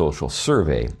General Social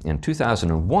Survey. In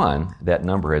 2001, that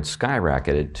number had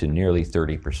skyrocketed to nearly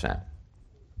 30%.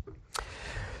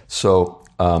 So,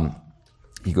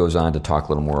 he goes on to talk a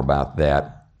little more about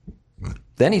that.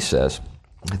 Then he says,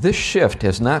 this shift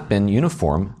has not been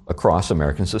uniform across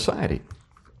American society.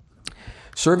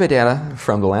 Survey data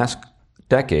from the last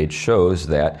decade shows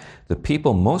that the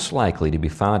people most likely to be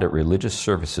found at religious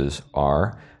services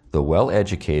are the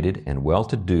well-educated and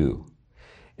well-to-do.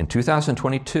 In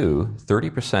 2022,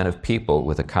 30% of people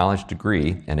with a college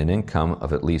degree and an income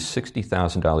of at least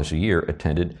 $60,000 a year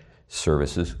attended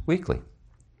services weekly.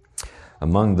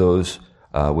 Among those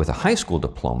with a high school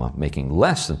diploma making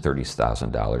less than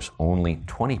 $30,000, only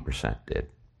 20% did.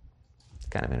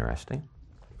 Kind of interesting.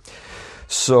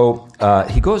 So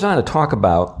he goes on to talk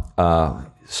about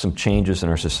some changes in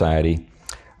our society,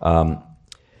 and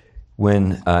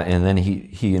then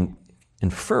he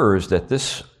infers that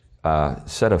this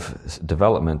set of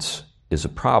developments is a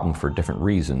problem for different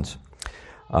reasons.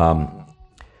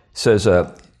 Says,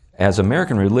 as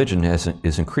American religion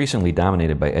is increasingly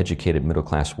dominated by educated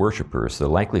middle-class worshipers, the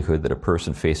likelihood that a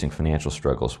person facing financial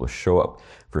struggles will show up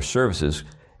for services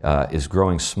is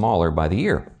growing smaller by the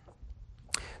year.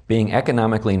 Being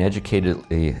economically and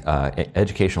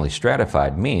educationally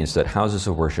stratified means that houses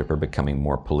of worship are becoming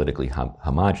more politically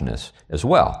homogeneous as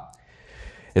well.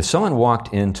 If someone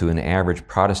walked into an average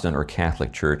Protestant or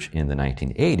Catholic church in the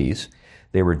 1980s,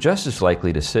 they were just as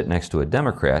likely to sit next to a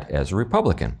Democrat as a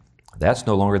Republican. That's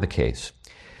no longer the case.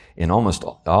 In almost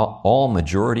all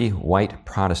majority white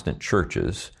Protestant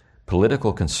churches,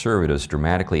 political conservatives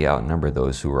dramatically outnumber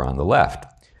those who are on the left.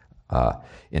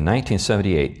 In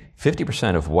 1978,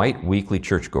 50% of white weekly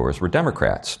churchgoers were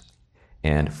Democrats,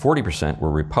 and 40%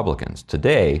 were Republicans.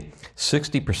 Today,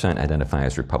 60% identify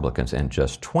as Republicans and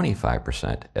just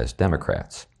 25% as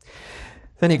Democrats.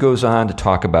 Then he goes on to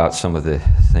talk about some of the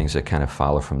things that kind of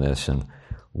follow from this and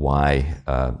why,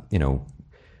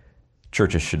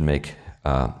 churches should make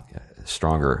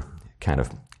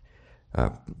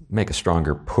make a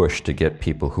stronger push to get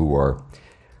people who are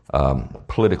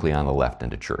politically on the left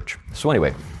into church. So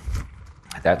anyway,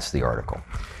 that's the article.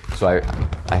 So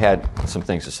I had some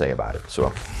things to say about it.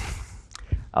 So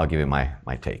I'll give you my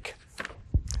take.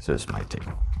 So this is my take.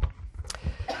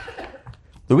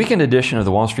 The weekend edition of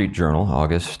the Wall Street Journal,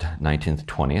 August 19th,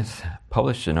 20th,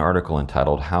 published an article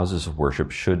entitled Houses of Worship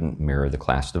Shouldn't Mirror the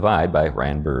Class Divide by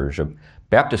Ryan Burge, a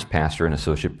Baptist pastor and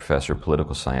associate professor of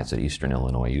political science at Eastern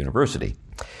Illinois University.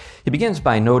 He begins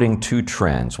by noting two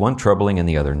trends, one troubling and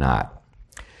the other not.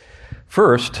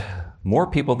 First, more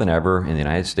people than ever in the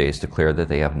United States declare that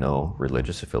they have no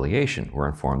religious affiliation. We're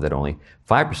informed that only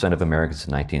 5% of Americans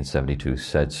in 1972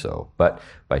 said so. But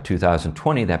by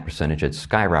 2020, that percentage had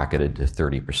skyrocketed to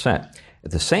 30%.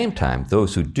 At the same time,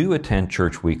 those who do attend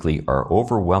church weekly are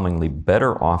overwhelmingly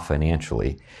better off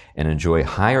financially and enjoy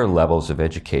higher levels of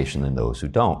education than those who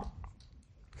don't.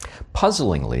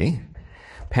 Puzzlingly,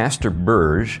 Pastor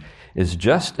Burge is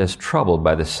just as troubled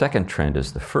by the second trend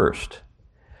as the first.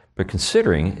 But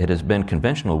considering it has been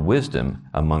conventional wisdom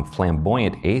among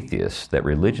flamboyant atheists that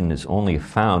religion is only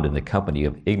found in the company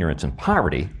of ignorance and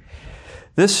poverty,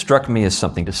 this struck me as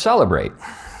something to celebrate.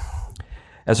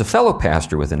 As a fellow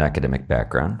pastor with an academic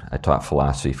background, I taught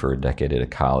philosophy for a decade at a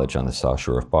college on the South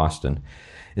Shore of Boston.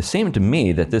 It seemed to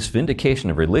me that this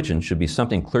vindication of religion should be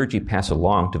something clergy pass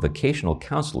along to vocational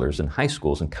counselors in high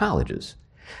schools and colleges.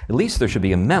 At least there should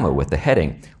be a memo with the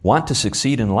heading, "Want to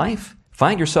succeed in life?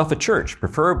 Find yourself a church,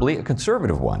 preferably a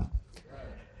conservative one."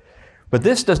 But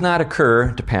this does not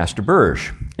occur to Pastor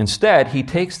Burge. Instead, he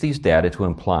takes these data to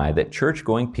imply that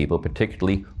church-going people,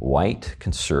 particularly white,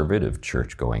 conservative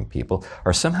church-going people,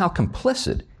 are somehow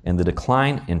complicit in the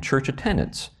decline in church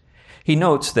attendance. He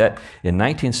notes that in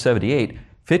 1978,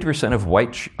 50% of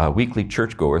white weekly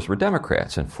churchgoers were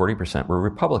Democrats and 40% were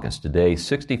Republicans. Today,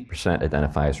 60%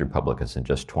 identify as Republicans and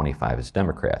just 25% as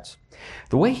Democrats.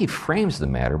 The way he frames the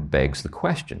matter begs the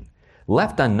question.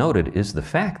 Left unnoted is the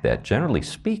fact that, generally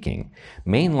speaking,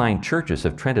 mainline churches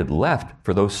have trended left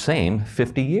for those same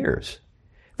 50 years.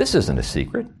 This isn't a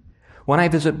secret. When I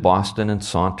visit Boston and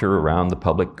saunter around the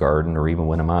public garden, or even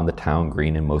when I'm on the town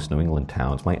green in most New England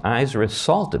towns, my eyes are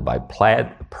assaulted by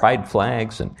pride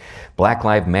flags and Black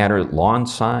Lives Matter lawn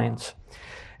signs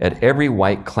at every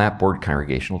white clapboard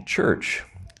congregational church.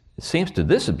 It seems to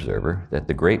this observer that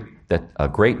a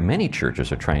great many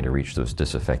churches are trying to reach those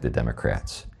disaffected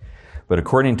Democrats. But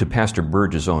according to Pastor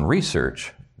Burge's own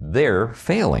research, they're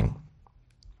failing.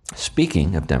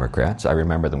 Speaking of Democrats, I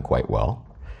remember them quite well.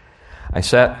 I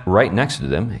sat right next to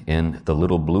them in the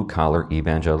little blue-collar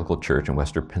evangelical church in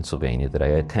Western Pennsylvania that I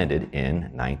attended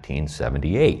in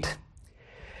 1978.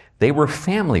 They were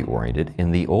family-oriented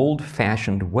in the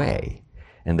old-fashioned way,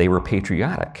 and they were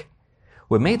patriotic.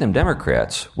 What made them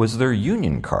Democrats was their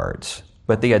union cards,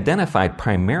 but they identified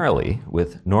primarily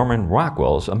with Norman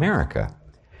Rockwell's America.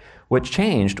 What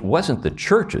changed wasn't the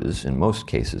churches, in most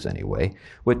cases anyway.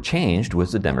 What changed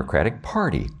was the Democratic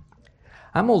Party.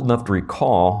 I'm old enough to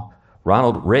recall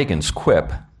Ronald Reagan's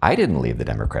quip, "I didn't leave the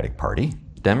Democratic Party.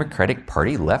 The Democratic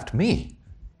Party left me."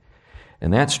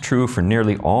 And that's true for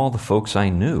nearly all the folks I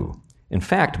knew. In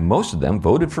fact, most of them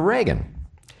voted for Reagan.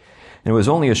 And it was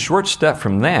only a short step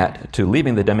from that to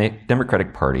leaving the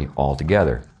Democratic Party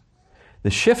altogether. The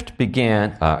shift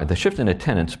in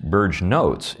attendance, Burge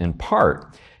notes, in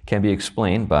part, can be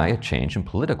explained by a change in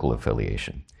political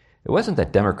affiliation. It wasn't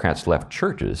that Democrats left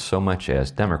churches so much as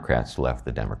Democrats left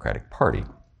the Democratic Party.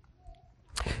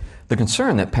 The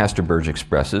concern that Pastor Burge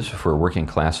expresses for working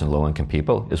class and low-income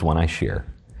people is one I share.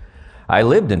 I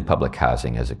lived in public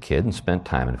housing as a kid and spent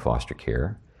time in foster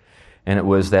care. And it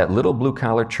was that little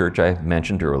blue-collar church I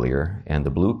mentioned earlier and the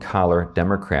blue-collar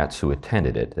Democrats who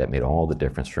attended it that made all the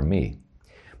difference for me.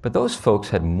 But those folks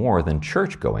had more than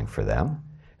church going for them.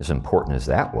 As important as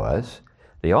that was,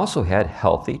 they also had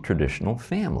healthy, traditional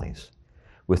families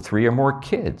with 3 or more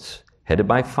kids, headed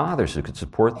by fathers who could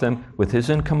support them with his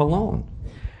income alone.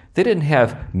 They didn't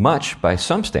have much by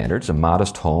some standards, a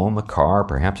modest home, a car,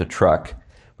 perhaps a truck,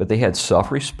 but they had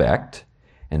self-respect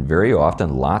and very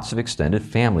often lots of extended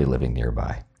family living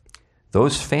nearby.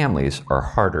 Those families are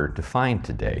harder to find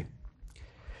today.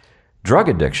 Drug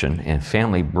addiction and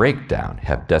family breakdown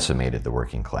have decimated the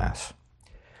working class.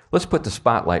 Let's put the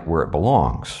spotlight where it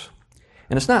belongs.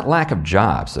 And it's not lack of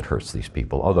jobs that hurts these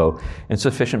people, although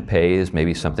insufficient pay is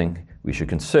maybe something we should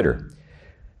consider.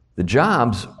 The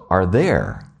jobs are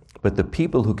there, but the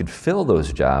people who could fill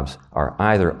those jobs are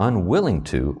either unwilling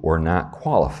to or not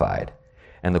qualified.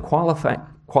 And the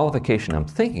qualification I'm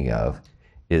thinking of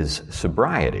is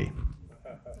sobriety.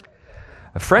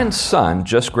 A friend's son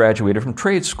just graduated from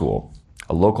trade school.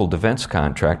 A local defense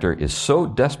contractor is so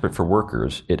desperate for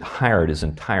workers, it hired his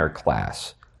entire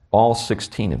class, all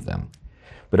 16 of them.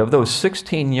 But of those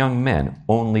 16 young men,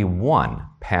 only one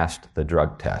passed the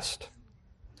drug test.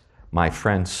 My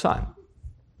friend's son,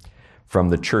 from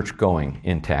the church-going,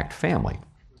 intact family.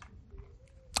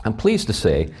 I'm pleased to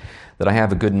say that I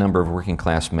have a good number of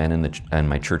working-class men in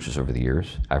my churches over the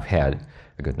years. I've had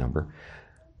a good number.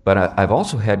 But I've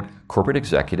also had corporate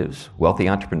executives, wealthy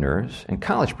entrepreneurs, and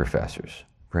college professors.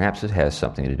 Perhaps it has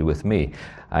something to do with me.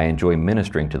 I enjoy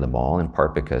ministering to them all, in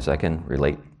part because I can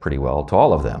relate pretty well to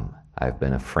all of them. I've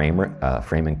been a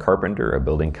framing carpenter, a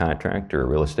building contractor, a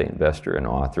real estate investor, an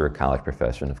author, a college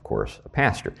professor, and of course, a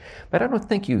pastor. But I don't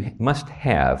think you must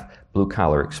have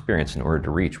blue-collar experience in order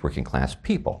to reach working-class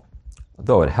people,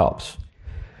 though it helps.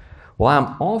 While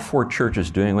I'm all for churches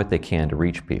doing what they can to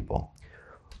reach people,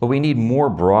 what we need more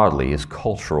broadly is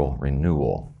cultural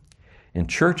renewal. And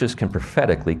churches can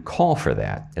prophetically call for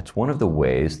that. It's one of the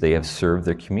ways they have served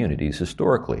their communities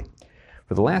historically.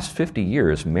 For the last 50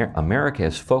 years, America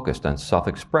has focused on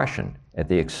self-expression at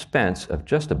the expense of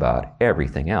just about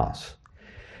everything else.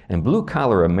 And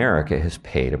blue-collar America has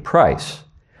paid a price.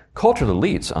 Cultural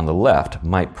elites on the left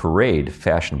might parade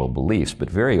fashionable beliefs, but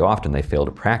very often they fail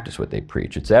to practice what they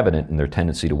preach. It's evident in their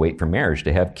tendency to wait for marriage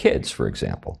to have kids, for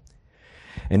example.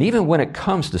 And even when it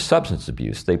comes to substance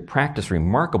abuse, they practice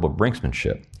remarkable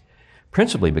brinksmanship,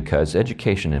 principally because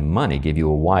education and money give you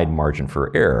a wide margin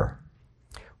for error.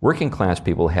 Working class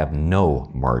people have no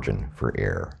margin for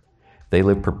error. They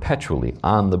live perpetually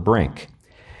on the brink.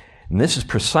 And this is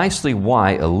precisely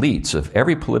why elites of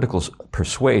every political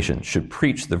persuasion should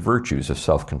preach the virtues of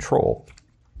self-control.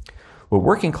 What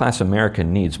working class America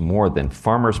needs more than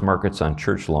farmers markets on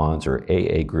church lawns or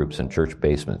AA groups in church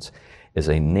basements is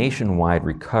a nationwide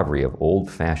recovery of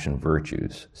old-fashioned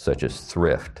virtues such as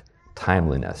thrift,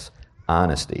 timeliness,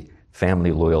 honesty,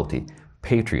 family loyalty,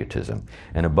 patriotism,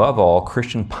 and above all,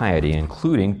 Christian piety,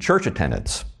 including church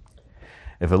attendance.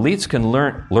 If elites can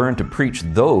learn to preach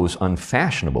those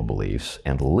unfashionable beliefs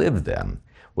and live them,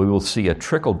 we will see a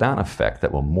trickle-down effect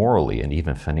that will morally and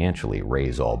even financially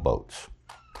raise all boats.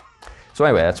 So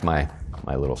anyway, that's my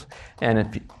little...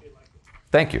 And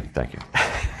thank you.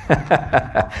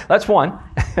 That's one.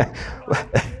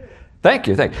 Thank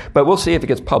you. But we'll see if it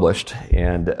gets published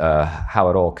and how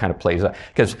it all kind of plays out.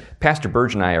 Because Pastor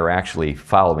Burge and I are actually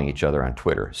following each other on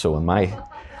Twitter. So when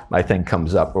my thing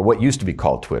comes up, or what used to be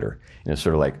called Twitter, it's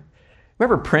sort of like,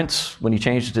 remember Prince when he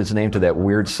changed his name to that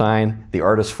weird sign, the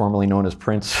artist formerly known as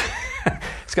Prince?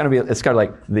 It's kind of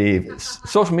like the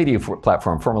social media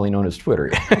platform formerly known as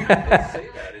Twitter. They say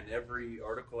that in every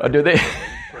article. Oh, do they?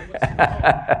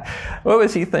 What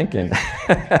was he thinking?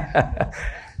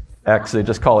 X, they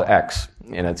just call it X,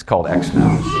 and it's called X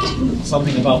now.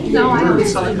 Something about No, I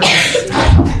don't call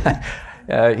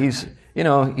it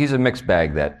he's a mixed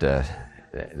bag,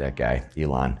 that guy,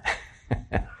 Elon.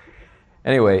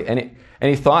 Anyway,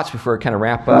 any thoughts before I kind of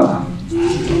wrap up?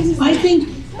 I think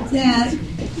that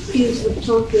is the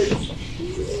perfect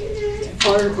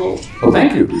article. Well,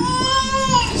 thank you.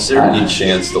 Is there any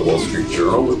chance the Wall Street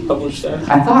Journal would publish that?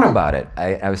 I thought about it.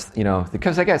 I was,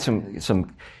 because I got some,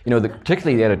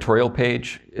 particularly the editorial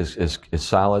page is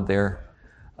solid there.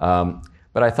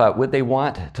 But I thought, would they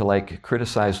want to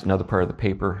criticize another part of the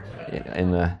paper?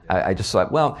 I just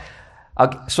thought, well,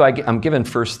 I'm giving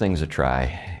First Things a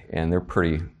try, and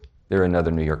they're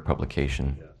another New York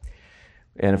publication.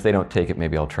 And if they don't take it,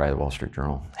 maybe I'll try the Wall Street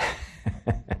Journal.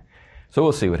 So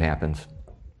we'll see what happens.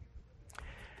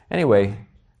 Anyway,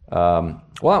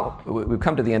 we've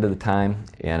come to the end of the time,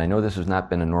 and I know this has not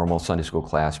been a normal Sunday school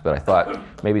class, but I thought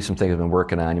maybe some things I've been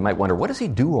working on. You might wonder, what does he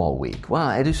do all week? Well,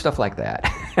 I do stuff like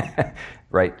that,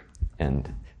 right?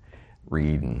 And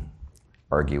read and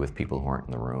argue with people who aren't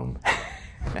in the room.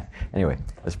 Anyway,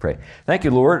 let's pray. Thank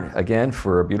you, Lord, again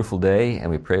for a beautiful day,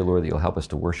 and we pray, Lord, that you'll help us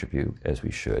to worship you as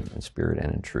we should, in spirit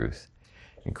and in truth.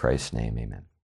 In Christ's name, amen.